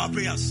answered our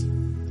prayers.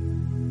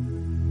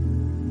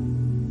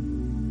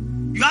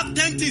 You have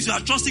 10 things you are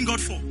trusting God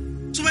for.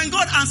 So when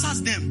God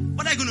answers them,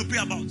 what are you going to pray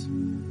about?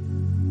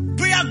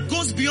 Prayer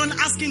goes beyond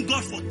asking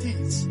God for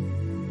things.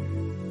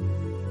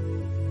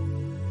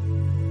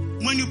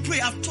 When you pray,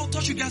 I've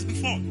taught you guys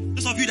before.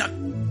 Those of you that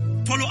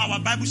follow our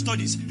Bible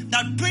studies,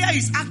 that prayer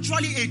is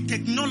actually a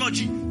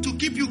technology to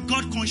keep you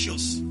God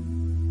conscious.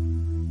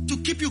 To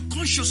keep you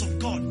conscious of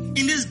God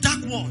in this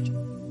dark world.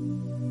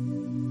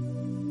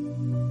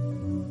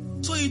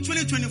 So in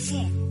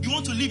 2024, you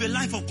want to live a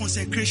life of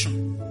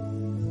consecration.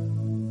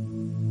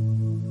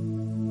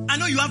 I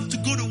know you have to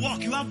go to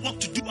work. You have work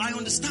to do. I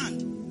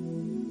understand.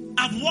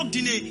 I've worked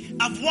in a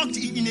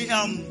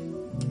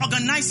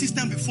organized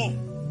system before.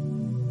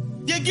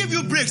 They give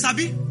you breaks,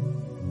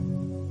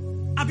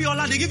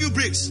 Abiola, they give you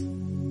breaks.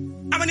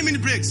 How many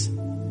minute breaks?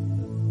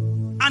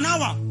 An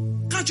hour.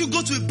 Can't you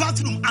go to a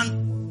bathroom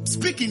and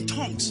speak in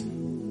tongues?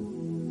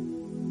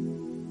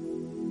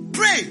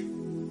 Pray.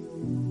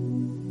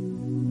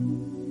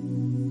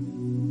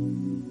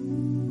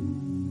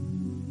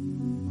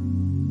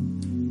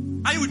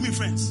 Are you with me,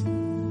 friends?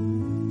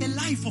 A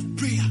life of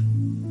prayer.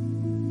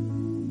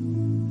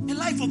 A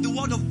life of the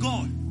word of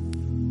God.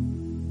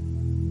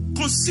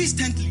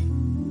 Consistently.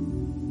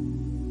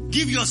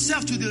 Give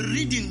yourself to the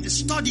reading, the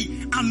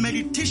study, and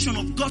meditation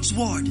of God's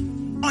word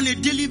on a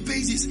daily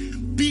basis.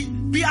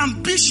 Be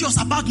ambitious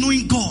about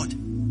knowing God.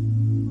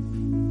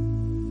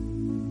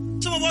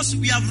 Some of us,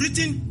 we have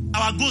written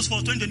our goals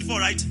for 2024,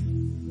 right?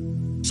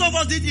 Some of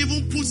us didn't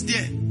even put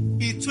there,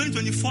 in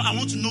 2024, I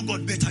want to know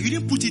God better. You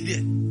didn't put it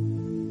there.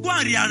 Go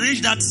and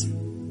rearrange that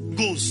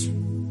goals.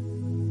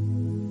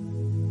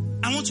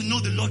 I want to know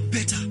the Lord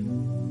better.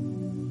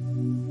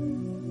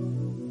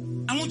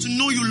 I want to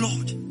know you,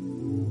 Lord.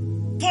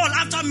 Paul,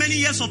 after many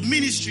years of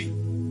ministry,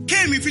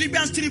 came in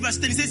Philippians 3 verse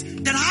 10. He says,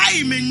 that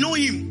I may know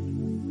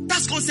him.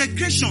 That's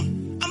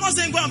consecration. I'm not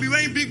saying go and be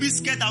wearing big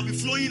skirt that will be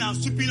flowing and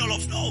sweeping all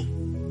off. No.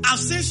 I've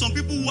seen some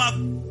people who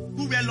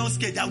wear long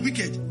skirt. They are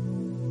wicked.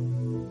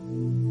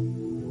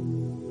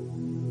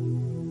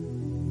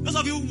 Those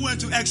of you who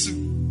went to EXU,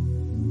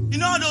 you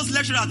know all those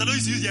lecturers that don't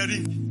used to use their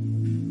ring.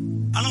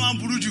 I don't want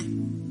to buruju.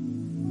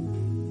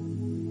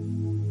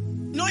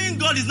 Knowing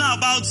God is not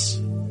about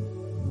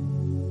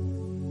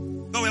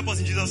God will help us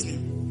in Jesus'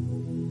 name.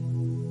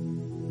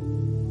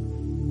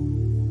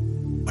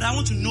 But I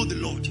want to know the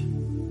Lord.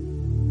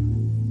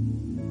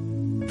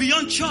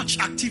 Beyond church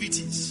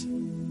activities,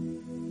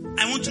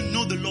 I want to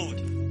know the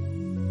Lord.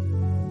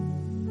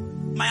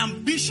 My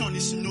ambition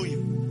is to know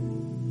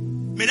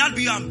Him. May that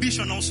be your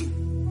ambition also.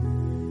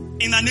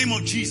 In the name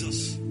of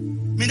Jesus.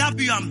 May that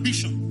be your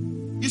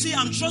ambition. You see,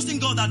 I'm trusting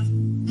God that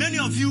many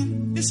of you,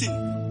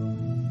 listen.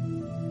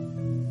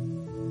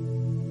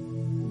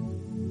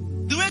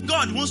 The way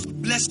God wants to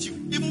bless you,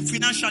 even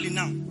financially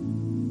now,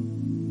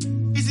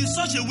 is in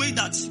such a way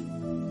that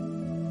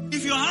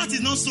if your heart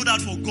is not sold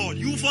out for God,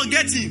 you will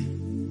forget Him.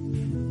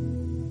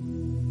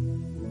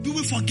 You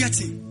will forget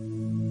Him.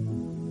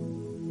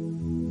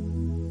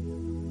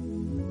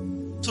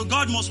 So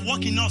God must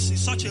work in us in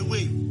such a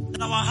way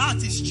that our heart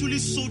is truly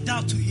sold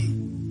out to Him.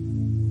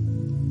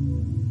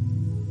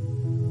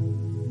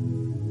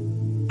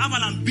 Have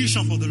an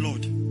ambition for the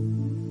Lord.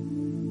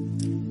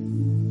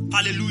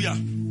 Hallelujah.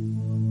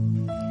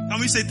 Can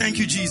we say thank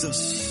you,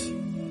 Jesus?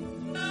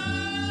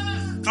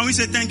 Can we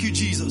say thank you,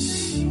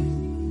 Jesus?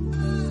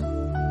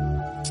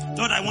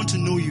 Lord, I want to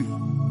know you.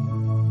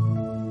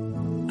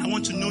 I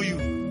want to know you.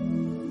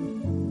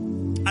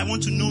 I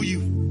want to know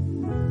you.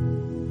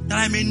 That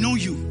I may know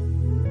you.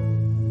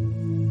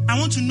 I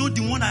want to know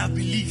the one I have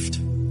believed.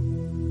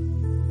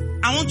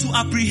 I want to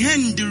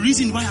apprehend the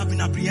reason why I have been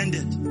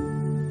apprehended.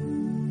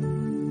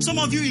 Some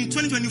of you in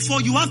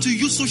 2024, you want to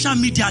use social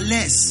media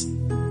less.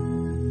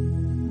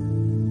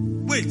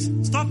 Wait,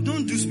 stop,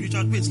 don't do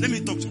spiritual. Wait, let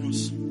me talk to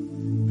us.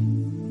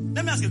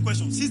 Let me ask you a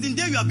question. Since the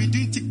day you have been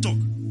doing TikTok,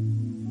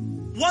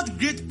 what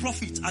great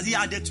profit has it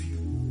added to you?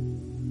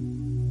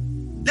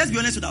 Let's be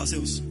honest with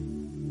ourselves.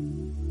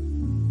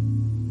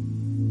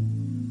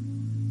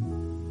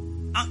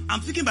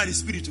 I'm speaking by the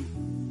Spirit too.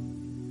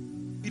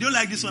 You don't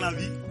like this one,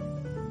 Abi?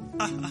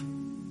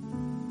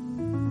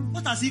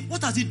 What has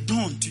it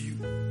done to you?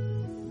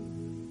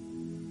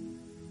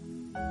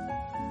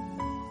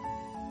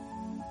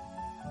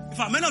 In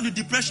fact, many of the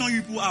depression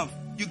you people have,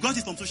 you got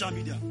it from social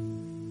media.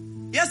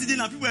 Yesterday,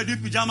 now people were doing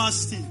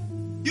pajamas thing.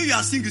 You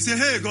are singing, you say,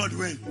 hey, God,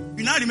 when?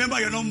 You now remember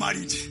you're not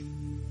married.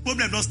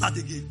 Problem don't start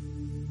again.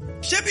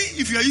 Maybe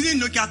if you are using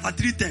Nokia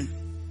 3310,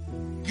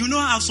 you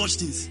don't have such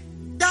things.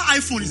 That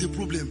iPhone is a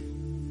problem.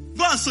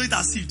 Go and sow it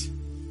as seed.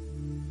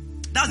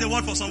 That's the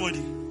word for somebody.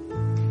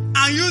 And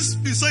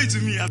sow it to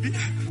me, Abi.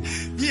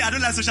 Me, I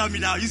don't like social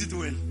media. I'll use it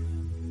well.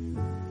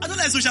 I don't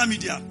like social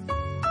media.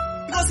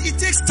 Because it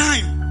takes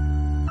time.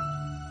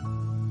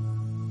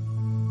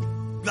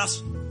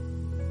 That's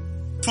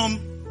from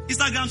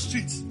Instagram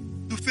Street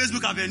to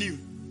Facebook Avenue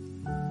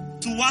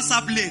to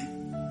WhatsApp Lane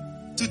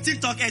to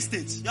TikTok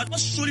Estate. You are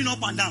just strolling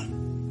up and down.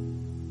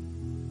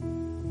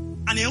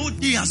 And a whole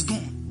day has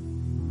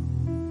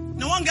gone.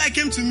 Now one guy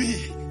came to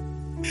me.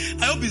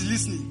 I hope he's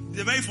listening. He's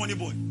a very funny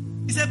boy.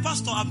 He said,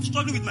 Pastor, I'm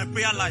struggling with my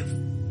prayer life.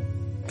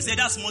 I said,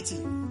 that's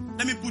nothing.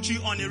 Let me put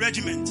you on a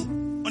regiment,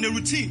 on a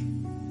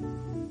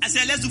routine. I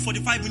said, let's do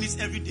 45 minutes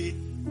every day.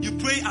 You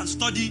pray and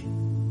study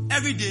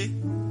every day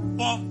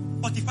for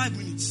 45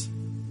 minutes.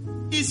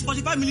 Is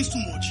 45 minutes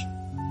too much?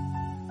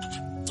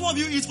 Some of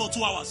you eat for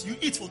 2 hours. You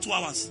eat for 2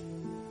 hours.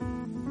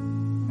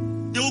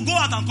 They will go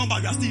out and come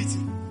back. You are still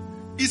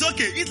eating. It's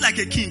okay. Eat like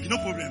a king. No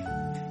problem.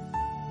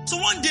 So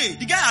one day,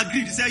 the guy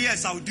agreed. He said,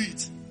 yes, I will do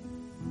it.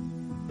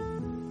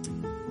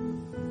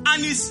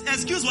 And his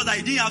excuse was that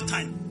he didn't have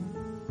time.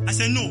 I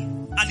said,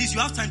 no. At least you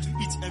have time to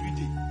eat every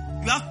day.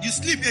 You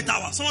sleep 8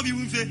 hours. Some of you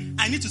will say,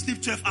 I need to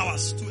sleep 12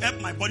 hours to help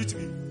my body to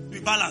be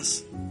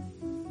balanced.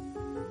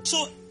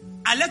 So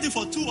I left him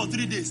for 2 or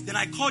 3 days. Then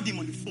I called him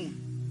on the phone.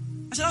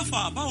 I said,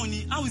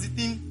 how is the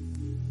thing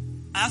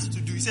I asked you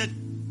to do? He said,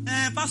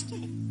 Pastor,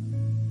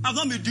 I've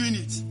not been doing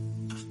it.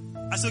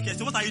 I said, okay.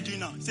 So what are you doing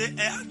now? He said,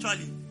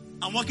 actually,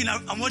 I'm watching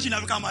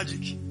African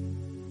Magic.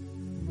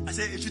 I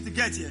said, you should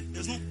get here.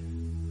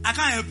 I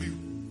can't help you.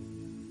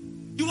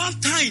 You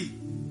have time.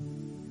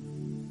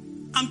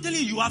 I'm telling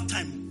you, you have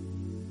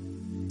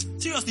time.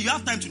 Seriously, you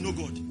have time to know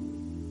God.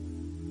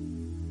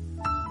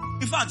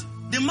 In fact,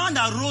 the man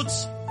that wrote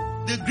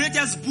the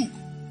greatest book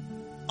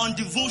on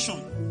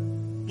devotion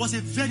was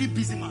a very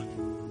busy man.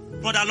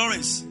 Brother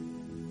Lawrence.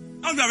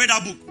 How have you read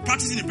that book?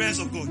 Practicing the presence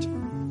of God.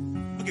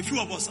 Okay, few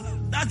of us.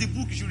 That's the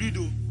book you should read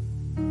though.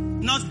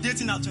 Not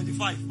dating at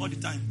 25 all the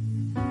time.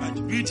 Right?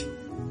 Read.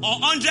 Or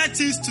 100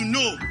 things to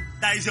know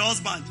that is your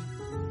husband.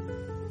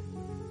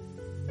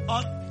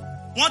 Or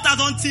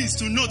 1,000 things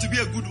to know to be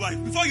a good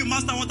wife. Before you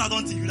master 1,000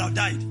 things, you would have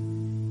died.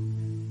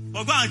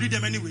 But go and read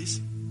them anyways.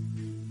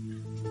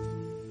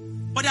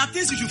 But there are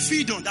things you should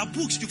feed on. There are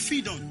books you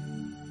feed on.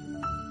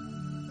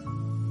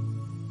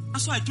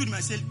 That's why I told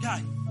myself,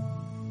 guy,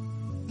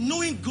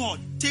 knowing God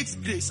takes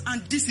grace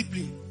and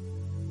discipline.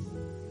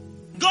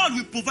 God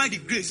will provide the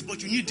grace,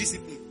 but you need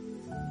discipline.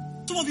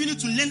 Some of you need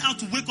to learn how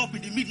to wake up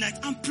in the midnight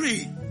and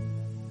pray.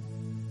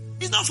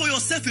 It's not for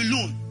yourself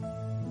alone.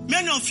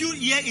 Many of you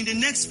here in the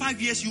next 5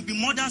 years, you'll be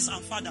mothers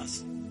and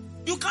fathers.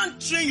 You can't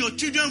train your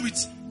children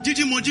with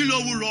Didi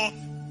Mojilo Wuro.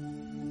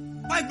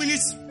 5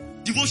 minutes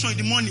devotion in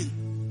the morning.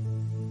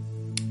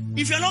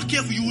 If you're not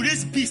careful, you will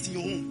raise beasts in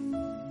your home.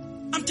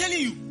 I'm telling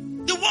you,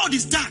 the world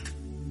is dark.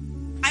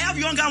 I have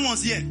younger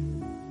ones here.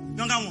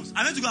 Younger ones.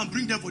 I went to go and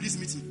bring them for this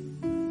meeting.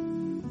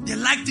 They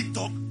like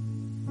TikTok.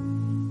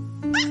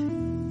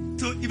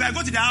 So if I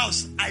go to their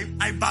house,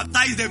 I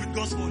baptize them with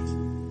God's word.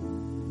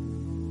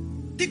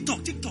 TikTok.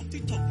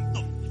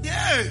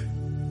 Yeah.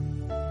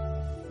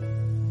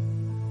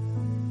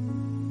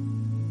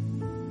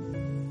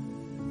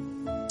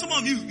 Some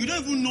of you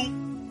don't even know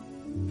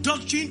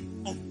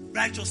doctrine of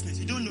righteousness.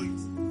 You don't know it.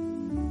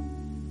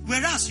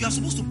 Whereas you are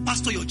supposed to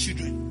pastor your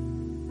children.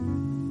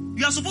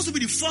 You are supposed to be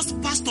the first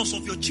pastors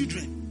of your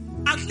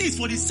children. At least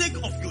for the sake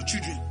of your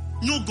children.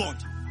 Know God.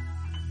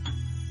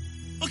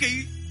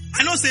 Okay,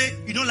 I know say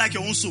you don't like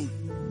your own soul.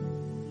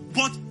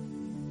 But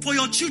for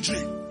your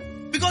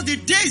children, because the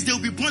days they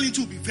will be born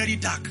into will be very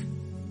dark.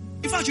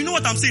 In fact, you know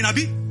what I'm saying,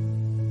 Abi?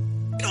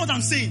 You know what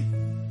I'm saying?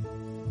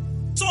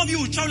 Some of you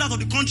will travel out of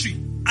the country.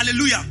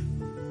 Hallelujah.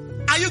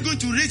 Are you going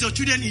to raise your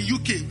children in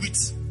UK with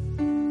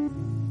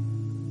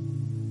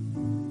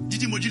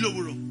Didi Mojilo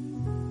Wuro?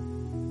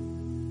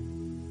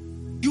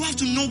 You have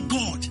to know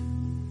God.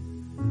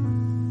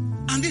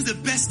 And this is the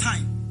best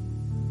time.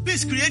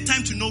 Please create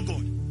time to know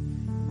God.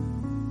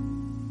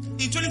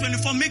 In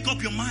 2024, make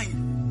up your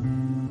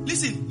mind.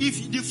 Listen,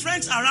 if the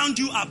friends around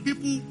you are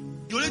people,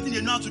 the only thing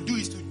they know how to do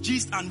is to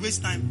gist and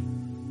waste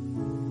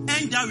time.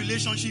 End that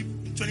relationship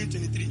in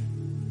 2023.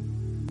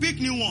 Pick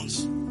new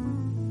ones.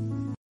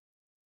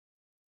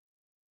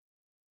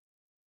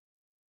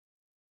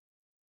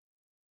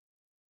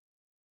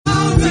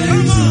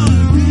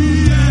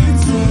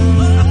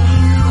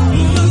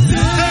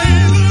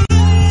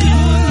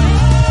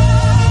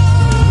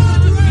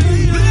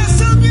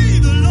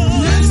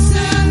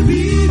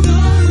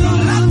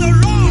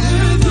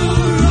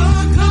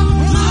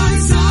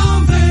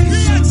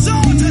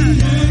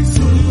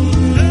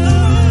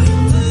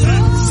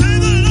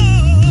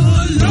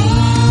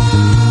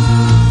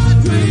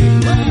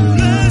 Lord,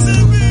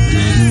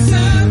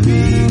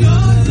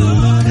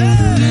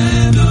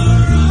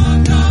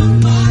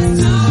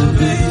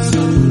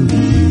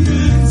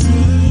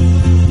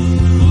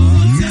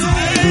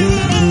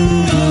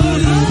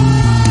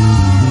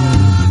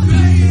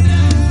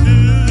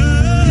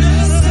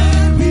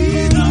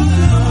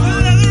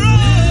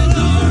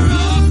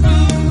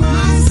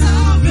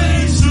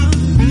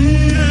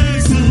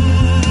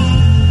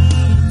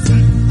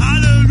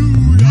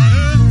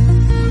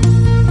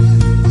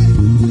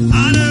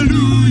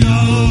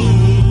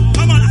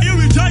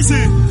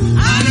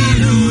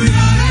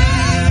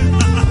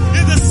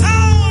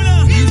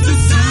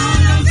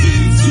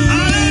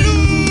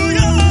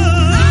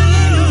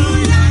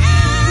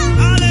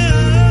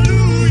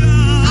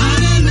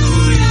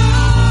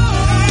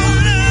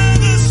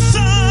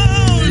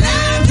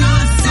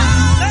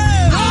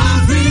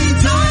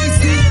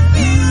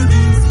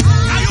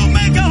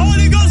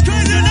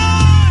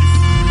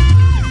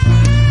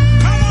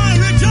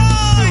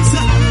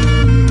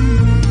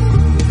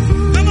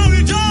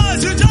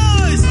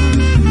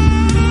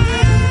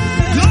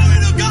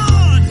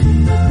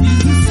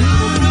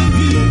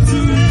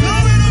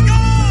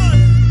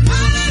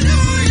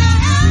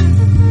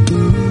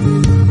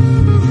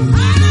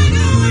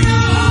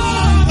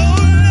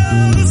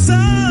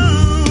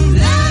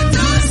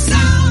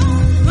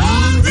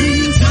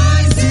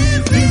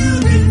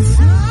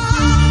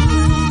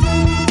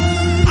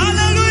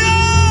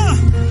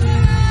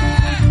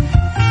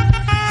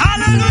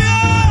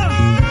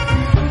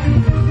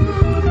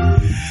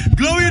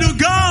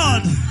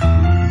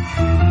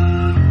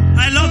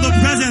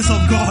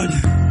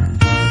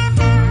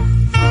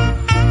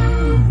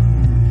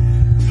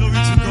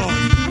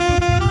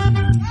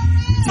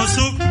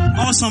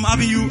 awesome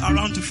having you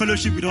around to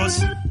fellowship with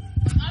us.